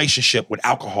special relationship with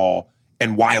alcohol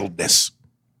and wildness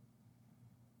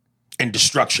and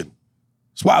destruction.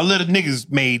 That's why little niggas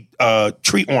made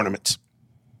tree ornaments.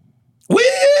 Woo!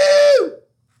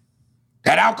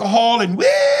 That alcohol and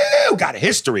woo got a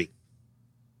history.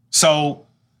 So,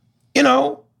 you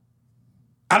know,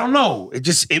 I don't know.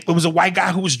 It was a white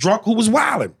guy who was drunk, who was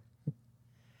wilding.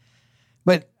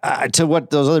 But to what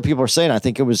those other people are saying, I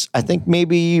think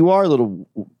maybe you are a little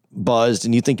buzzed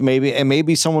and you think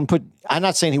maybe someone I'm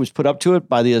not saying he was put up to it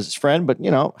by his friend, but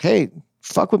you know, hey,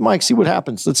 fuck with Mike, see what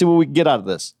happens. Let's see what we can get out of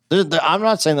this. I'm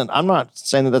not saying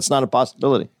that that's not a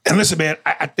possibility. And listen, man,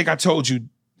 I think I told you,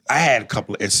 I had a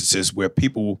couple of instances where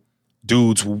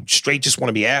dudes who straight just want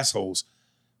to be assholes,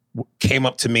 came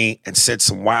up to me and said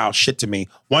some wild shit to me.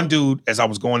 One dude, as I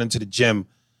was going into the gym,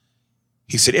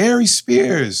 he said, Aries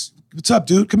Spears, what's up,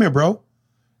 dude? Come here, bro.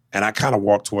 And I kind of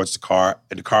walked towards the car,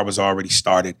 and the car was already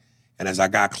started. And as I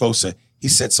got closer, he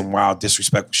said some wild,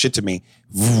 disrespectful shit to me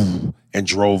and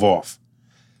drove off.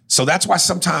 So that's why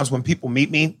sometimes when people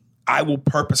meet me, I will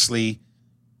purposely,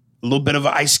 a little bit of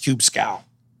an Ice Cube scowl.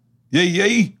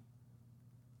 Yeah.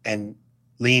 And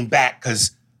lean back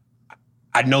because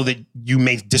I know that you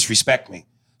may disrespect me.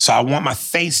 So I want my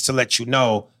face to let you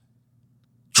know,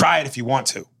 try it if you want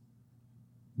to.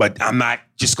 But I'm not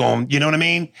just going, you know what I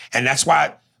mean? And that's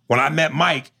why when I met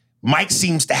Mike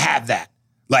seems to have that.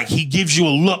 Like he gives you a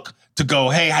look to go,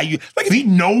 hey, how you, like if he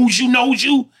knows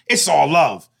you, it's all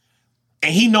love.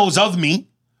 And he knows of me,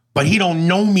 but he don't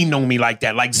know me like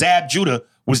that. Like Zab Judah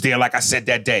was there, like I said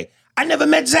that day. I never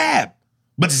met Zab,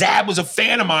 but Zab was a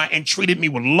fan of mine and treated me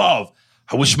with love.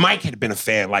 I wish Mike had been a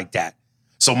fan like that.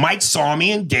 So Mike saw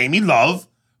me and gave me love,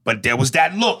 but there was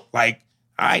that look like,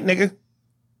 all right, nigga,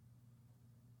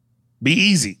 be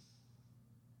easy.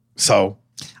 So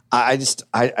I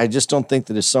just don't think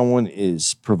that if someone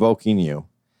is provoking you,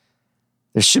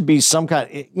 there should be some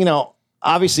kind, you know,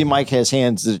 obviously Mike has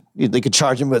hands that they could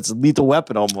charge him with a lethal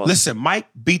weapon almost. Listen, Mike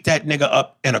beat that nigga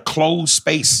up in a closed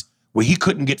space where he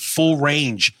couldn't get full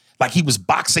range, like he was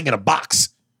boxing in a box.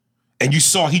 And you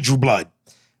saw he drew blood.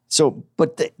 So,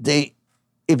 but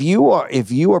if you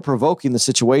are provoking the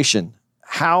situation,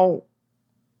 how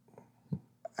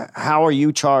are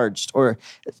you charged? Or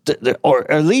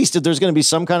at least if there's going to be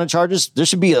some kind of charges, there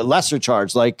should be a lesser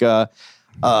charge, like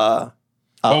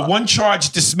one charge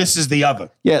dismisses the other.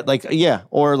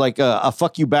 Or like a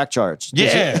fuck you back charge.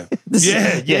 Yeah.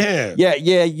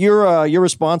 You're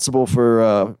responsible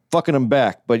for fucking him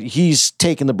back, but he's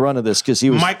taking the brunt of this because he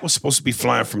was. Mike was supposed to be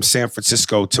flying from San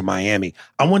Francisco to Miami.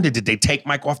 I wonder, did they take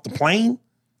Mike off the plane?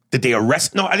 Did they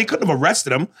arrest? No, they couldn't have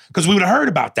arrested him because we would have heard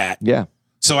about that. Yeah.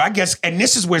 So I guess, and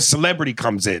this is where celebrity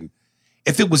comes in.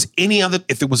 If it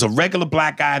was a regular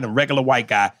black guy and a regular white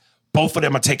guy, both of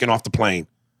them are taken off the plane.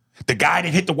 The guy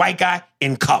that hit the white guy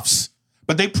in cuffs,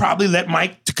 but they probably let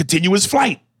Mike to continue his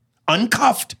flight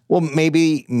uncuffed. Well,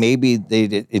 maybe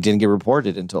it didn't get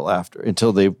reported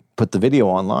until they put the video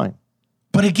online.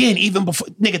 But again, even before,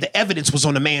 nigga, the evidence was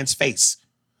on the man's face.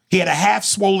 He had a half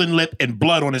swollen lip and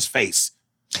blood on his face.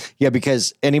 Yeah,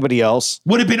 because anybody else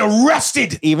would have been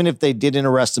arrested. Even if they didn't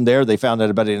arrest him there, they found out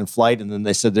about it in flight, and then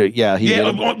they said that yes,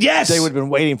 they would have been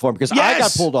waiting for him because I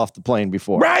got pulled off the plane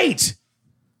before. Right,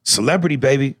 celebrity,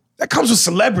 baby. That comes with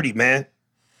celebrity, man.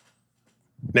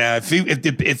 Now, if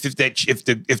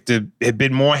the had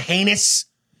been more heinous,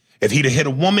 if he'd have hit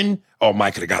a woman,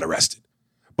 Mike could have got arrested.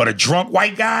 But a drunk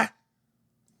white guy,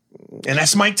 and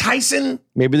that's Mike Tyson.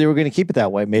 Maybe they were going to keep it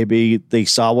that way. Maybe they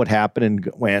saw what happened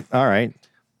and went, all right,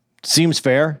 seems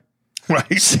fair.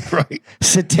 Right.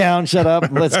 Sit down, shut up,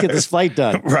 and let's get this flight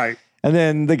done. Right. And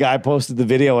then the guy posted the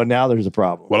video, and now there's a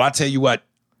problem. Well, I tell you what,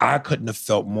 I couldn't have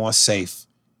felt more safe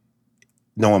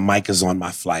knowing Mike is on my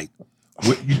flight.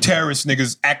 You terrorist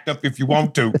niggas, act up if you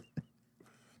want to.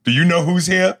 Do you know who's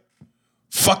here?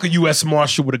 Fuck a U.S.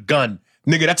 Marshal with a gun.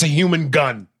 Nigga, that's a human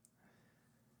gun.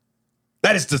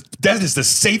 That is the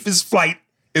safest flight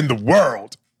in the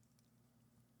world.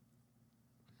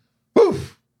 Whew.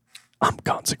 I'm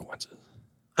Consequences.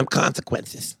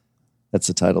 That's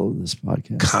the title of this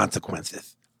podcast.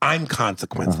 Consequences. I'm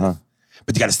Consequences.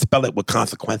 But you got to spell it with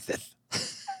consequences.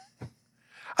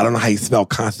 I don't know how you spell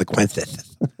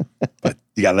consequences, but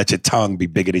you got to let your tongue be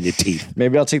bigger than your teeth.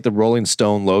 Maybe I'll take the Rolling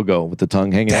Stone logo with the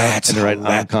tongue hanging out and write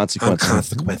I'm Consequences. I'm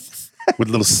Consequences. with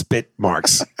little spit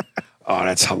marks. Oh,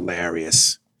 that's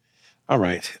hilarious. All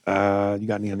right. You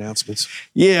got any announcements?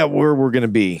 Yeah, where we're going to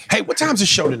be. Hey, what time's the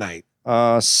show tonight?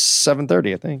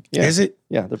 7:30, I think. Yeah. Is it?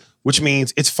 Yeah. Which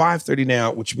means it's 5:30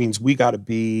 now, which means we got to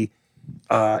be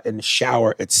in the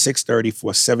shower at 6:30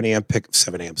 for 7 p.m.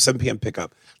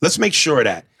 pickup. Let's make sure of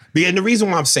that. And the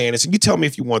reason why I'm saying this, and you tell me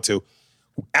if you want to,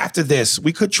 after this,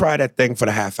 we could try that thing for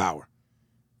the half hour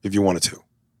if you wanted to.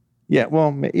 Yeah.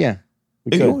 Well, yeah.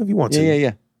 If you want to.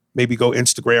 Yeah. Maybe go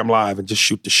Instagram Live and just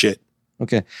shoot the shit.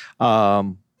 Okay.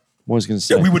 What was I going to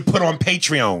say? That we would put on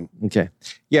Patreon. Okay.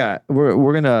 Yeah, we're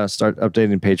going to start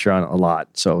updating Patreon a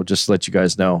lot. So just to let you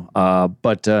guys know.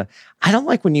 But I don't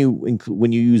like when you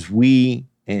use we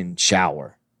in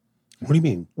shower. What do you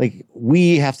mean? Like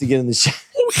we have to get in the shower.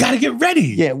 Well, we got to get ready.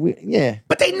 Yeah.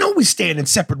 But they know we stand in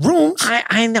separate rooms.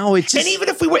 I know it's just, and even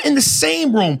if we were in the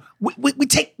same room, we would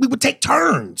take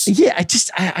turns. Yeah,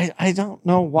 I don't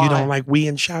know why. You don't like we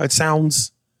in shower? It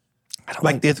sounds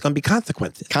like there's going to be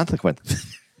consequences.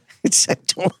 I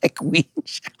don't like we in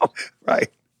shower.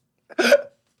 Right.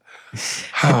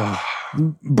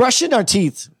 Brushing our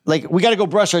teeth. Like we got to go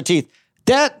brush our teeth.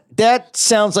 That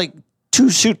sounds like two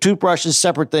toothbrushes,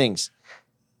 separate things.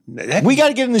 We got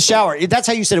to get in the shower. That's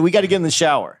how you said it. We got to get in the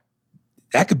shower.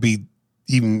 That could be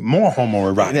even more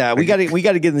homoerotic. Yeah, we got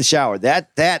to get in the shower. Nah.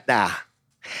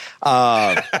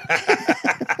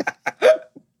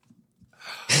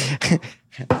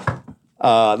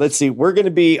 Let's see. We're going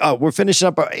to be. We're finishing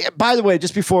up. By the way,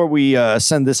 just before we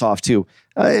send this off too,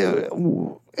 it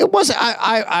was.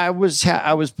 I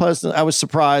was pleasant. I was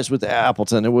surprised with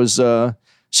Appleton. It was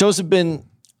shows have been.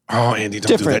 Oh, Andy,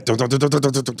 don't different. do that. Don't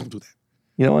do that.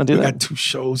 You don't want to do we that? got 2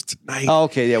 shows tonight. Oh,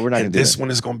 okay. Yeah, we're not going to do this one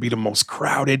is going to be the most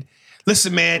crowded.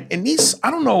 Listen, man, in these,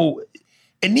 I don't know,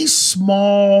 in these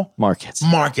small markets,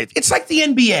 it's like the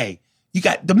NBA. You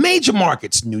got the major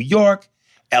markets, New York,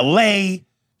 LA,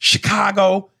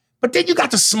 Chicago, but then you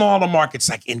got the smaller markets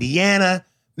like Indiana,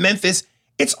 Memphis.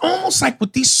 It's almost like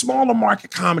with these smaller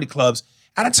market comedy clubs,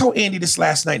 and I told Andy this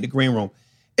last night in the green room,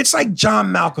 it's like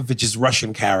John Malkovich's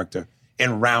Russian character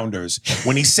in Rounders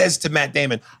when he says to Matt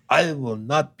Damon, I will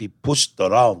not be pushed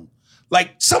around.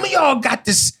 Like some of y'all got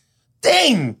this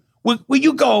thing where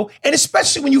you go, and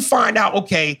especially when you find out,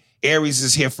 okay, Aries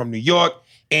is here from New York,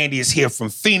 Andy is here from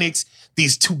Phoenix,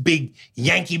 these 2 big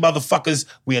Yankee motherfuckers,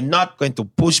 we are not going to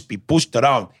be pushed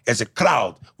around as a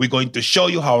crowd. We're going to show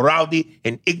you how rowdy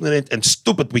and ignorant and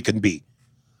stupid we can be.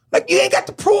 Like, you ain't got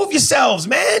to prove yourselves,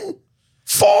 man.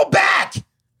 Fall back.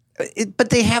 But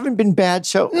they haven't been bad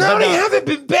shows. No, they haven't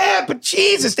been bad, but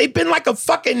Jesus, they've been like a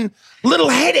fucking little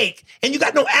headache, and you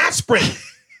got no aspirin.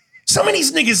 Some of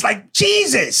these niggas, like,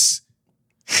 Jesus.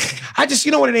 I just,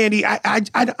 you know what, Andy?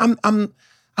 I'm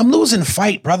losing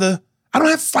fight, brother. I don't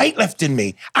have fight left in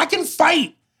me. I can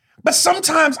fight, but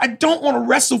sometimes I don't want to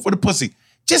wrestle for the pussy.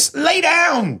 Just lay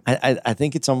down. I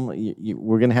think it's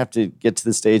we're gonna have to get to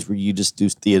the stage where you just do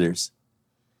theaters,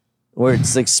 where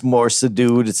it's like more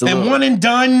subdued. It's one and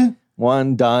done.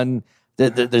 One done.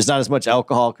 There's not as much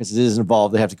alcohol because it is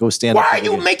involved. They have to go stand up. Why are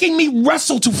you making me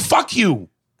wrestle to fuck you?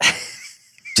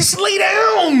 Just lay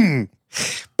down.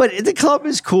 But the club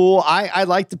is cool. I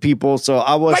like the people, so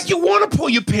I was like, you want to pull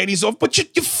your panties off, but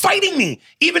you're fighting me,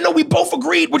 even though we both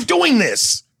agreed we're doing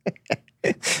this.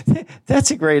 That's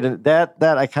a great that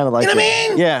I kind of like. You know what I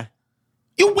mean? Yeah.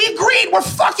 We agreed we're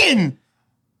fucking,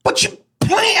 but you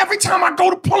play every time I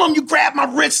go to pull them, you grab my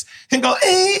wrist and go,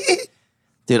 eh.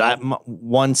 Dude,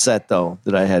 one set though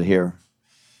that I had here,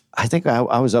 I think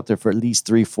I was up there for at least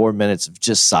 3-4 minutes of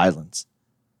just silence.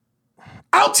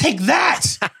 I'll take that.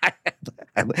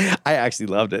 I actually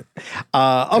loved it.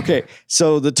 Okay,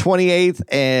 so the 28th,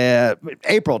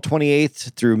 April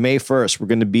 28th through May 1st, we're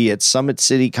going to be at Summit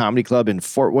City Comedy Club in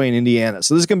Fort Wayne, Indiana.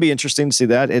 So this is going to be interesting to see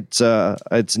that. It's a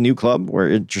new club.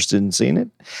 We're interested in seeing it.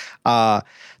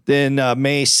 Then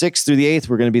May 6th through the 8th,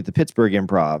 we're going to be at the Pittsburgh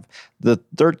Improv. The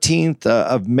 13th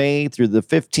of May through the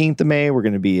 15th of May, we're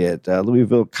going to be at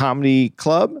Louisville Comedy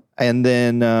Club. And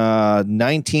then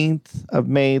 19th of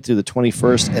May through the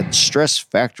 21st at Stress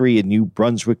Factory in New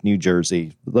Brunswick, New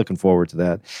Jersey. Looking forward to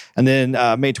that. And then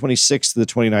May 26th to the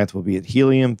 29th, we'll be at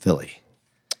Helium, Philly.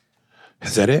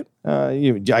 Is that it?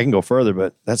 I can go further,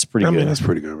 but that's pretty good. I mean, that's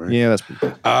pretty good, right? Yeah, that's pretty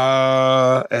good.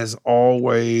 As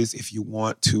always, if you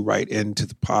want to write into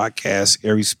the podcast,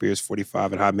 Aries Spears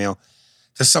 45 at Hotmail.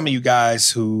 To some of you guys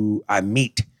who I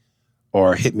meet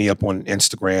or hit me up on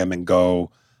Instagram and go,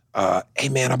 hey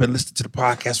man, I've been listening to the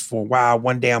podcast for a while.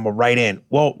 One day I'm gonna write in.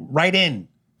 Well, write in.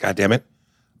 God damn it.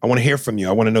 I want to hear from you.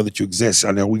 I want to know that you exist.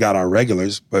 I know we got our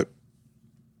regulars, but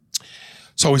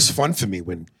it's always fun for me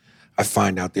when I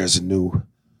find out there's a new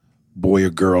boy or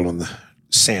girl on the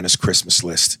Santa's Christmas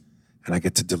list, and I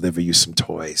get to deliver you some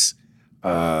toys.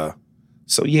 So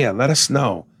yeah, let us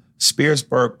know.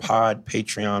 Spearsburg Pod,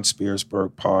 Patreon,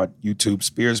 Spearsburg Pod, YouTube,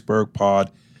 Spearsburg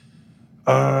Pod,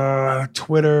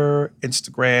 Twitter,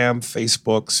 Instagram,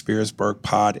 Facebook, Spearsburg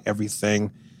Pod,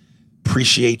 everything.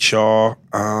 Appreciate y'all.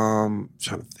 Trying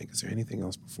to think, is there anything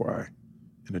else before I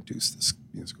introduce this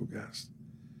musical guest?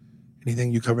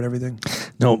 Anything? You covered everything?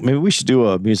 No, maybe we should do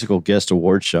a musical guest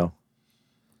award show.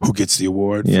 Who gets the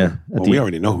award? Yeah. Well, we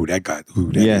already know who that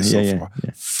is so far. Yeah.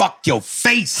 Fuck your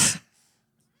face.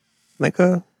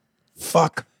 Nigga.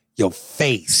 Fuck your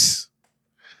face.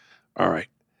 All right.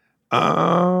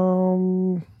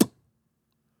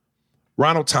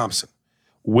 Ronald Thompson.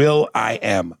 Will I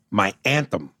Am. My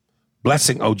anthem.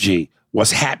 Blessing OG.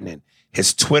 What's happening?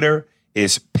 His Twitter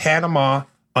is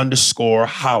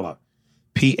Panama_holla.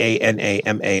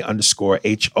 PANAMA_HOLLA.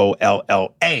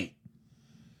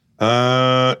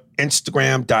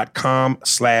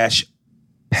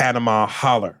 Instagram.com/Panama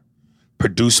Holler.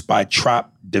 Produced by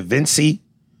Trop Da Vinci.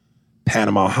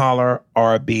 Panama Holler,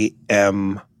 RB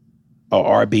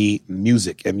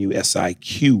Music,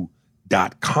 MUSIQ.com.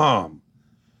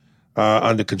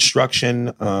 Under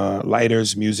construction,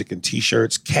 lighters, music, and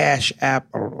t-shirts. Cash App.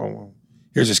 I don't know.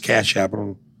 Here's his Cash App.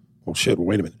 Oh shit,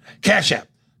 wait a minute. Cash App,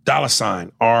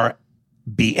 $RBMUSIQ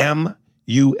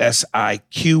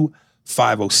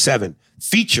 507.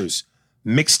 Features,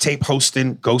 mixtape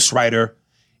hosting, ghostwriter,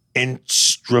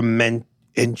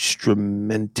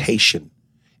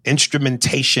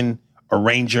 instrumentation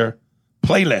arranger,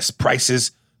 playlist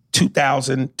prices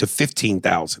 $2,000 to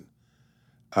 $15,000.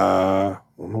 I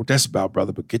don't know what that's about,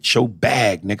 brother, but get your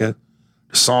bag, nigga.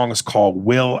 The song is called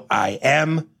Will I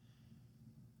Am.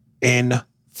 In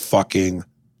fucking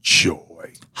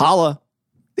joy. Holla.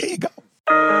 There you go.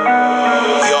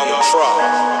 Young Trop.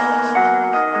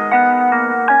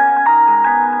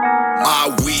 My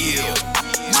wheel,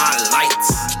 my lights,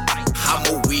 I'm a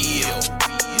wheel,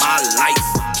 my life.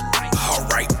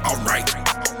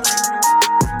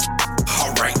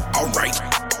 All right.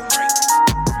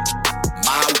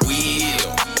 My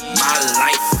wheel, my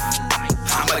life,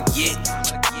 I'ma get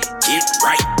it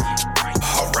right.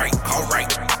 All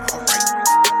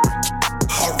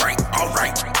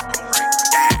right.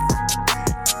 Yeah.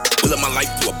 Will of my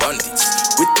life through abundance.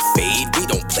 With the fade, we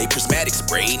don't play prismatic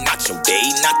spray. Not your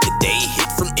day, not today.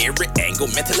 Hit from every angle,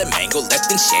 mentally mangled,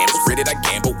 left in shambles. Ready to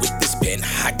gamble with this pen.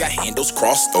 I got handles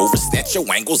crossed over, snatch your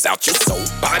angles out your soul.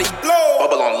 Body blow,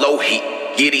 bubble on low heat.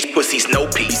 Yeah, these pussies no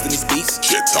peace. Beast in these beats,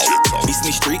 shit talk. Beast in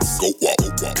these streets, go walk.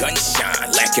 Gun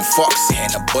shine, lacking fucks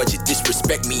and a budget.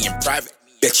 Disrespect me in private.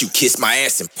 Bet you kiss my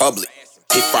ass in public.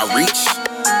 If I reach,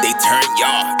 they turn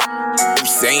yard.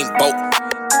 Usain Bolt.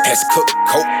 Has cooked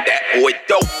coke, that boy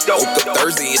dope. Woke up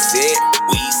Thursday and said,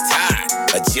 we's tired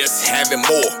of just having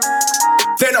more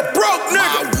than a broke nigga.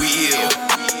 My wheel,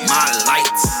 my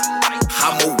lights,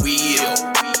 I'm a wheel,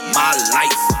 my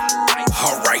life.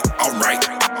 All right.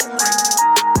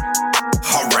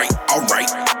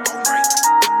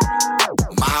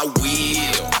 My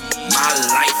wheel, my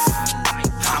life,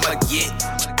 I'ma get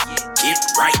it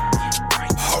right.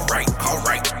 All right.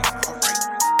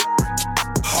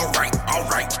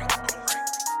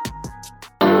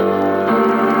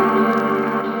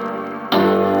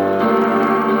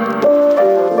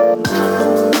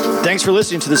 Thanks for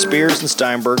listening to the Spears and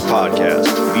Steinberg podcast.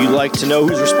 If you'd like to know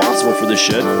who's responsible for this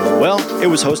shit, well, it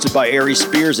was hosted by Ari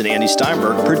Spears and Andy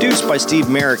Steinberg, produced by Steve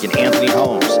Merrick and Anthony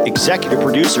Holmes, executive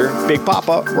producer Big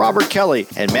Papa Robert Kelly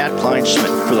and Matt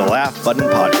Kleinschmidt for the Laugh Button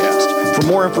podcast. For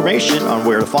more information on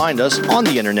where to find us on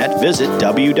the internet, visit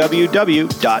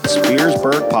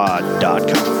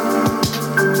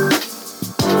www.spearsburgpod.com.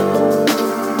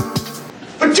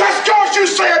 But just cause you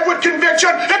say it with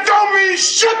conviction, it don't mean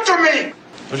shit to me!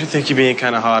 Don't you think you're being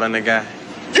kind of hard on the guy?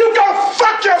 You go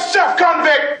fuck yourself,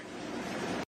 convict!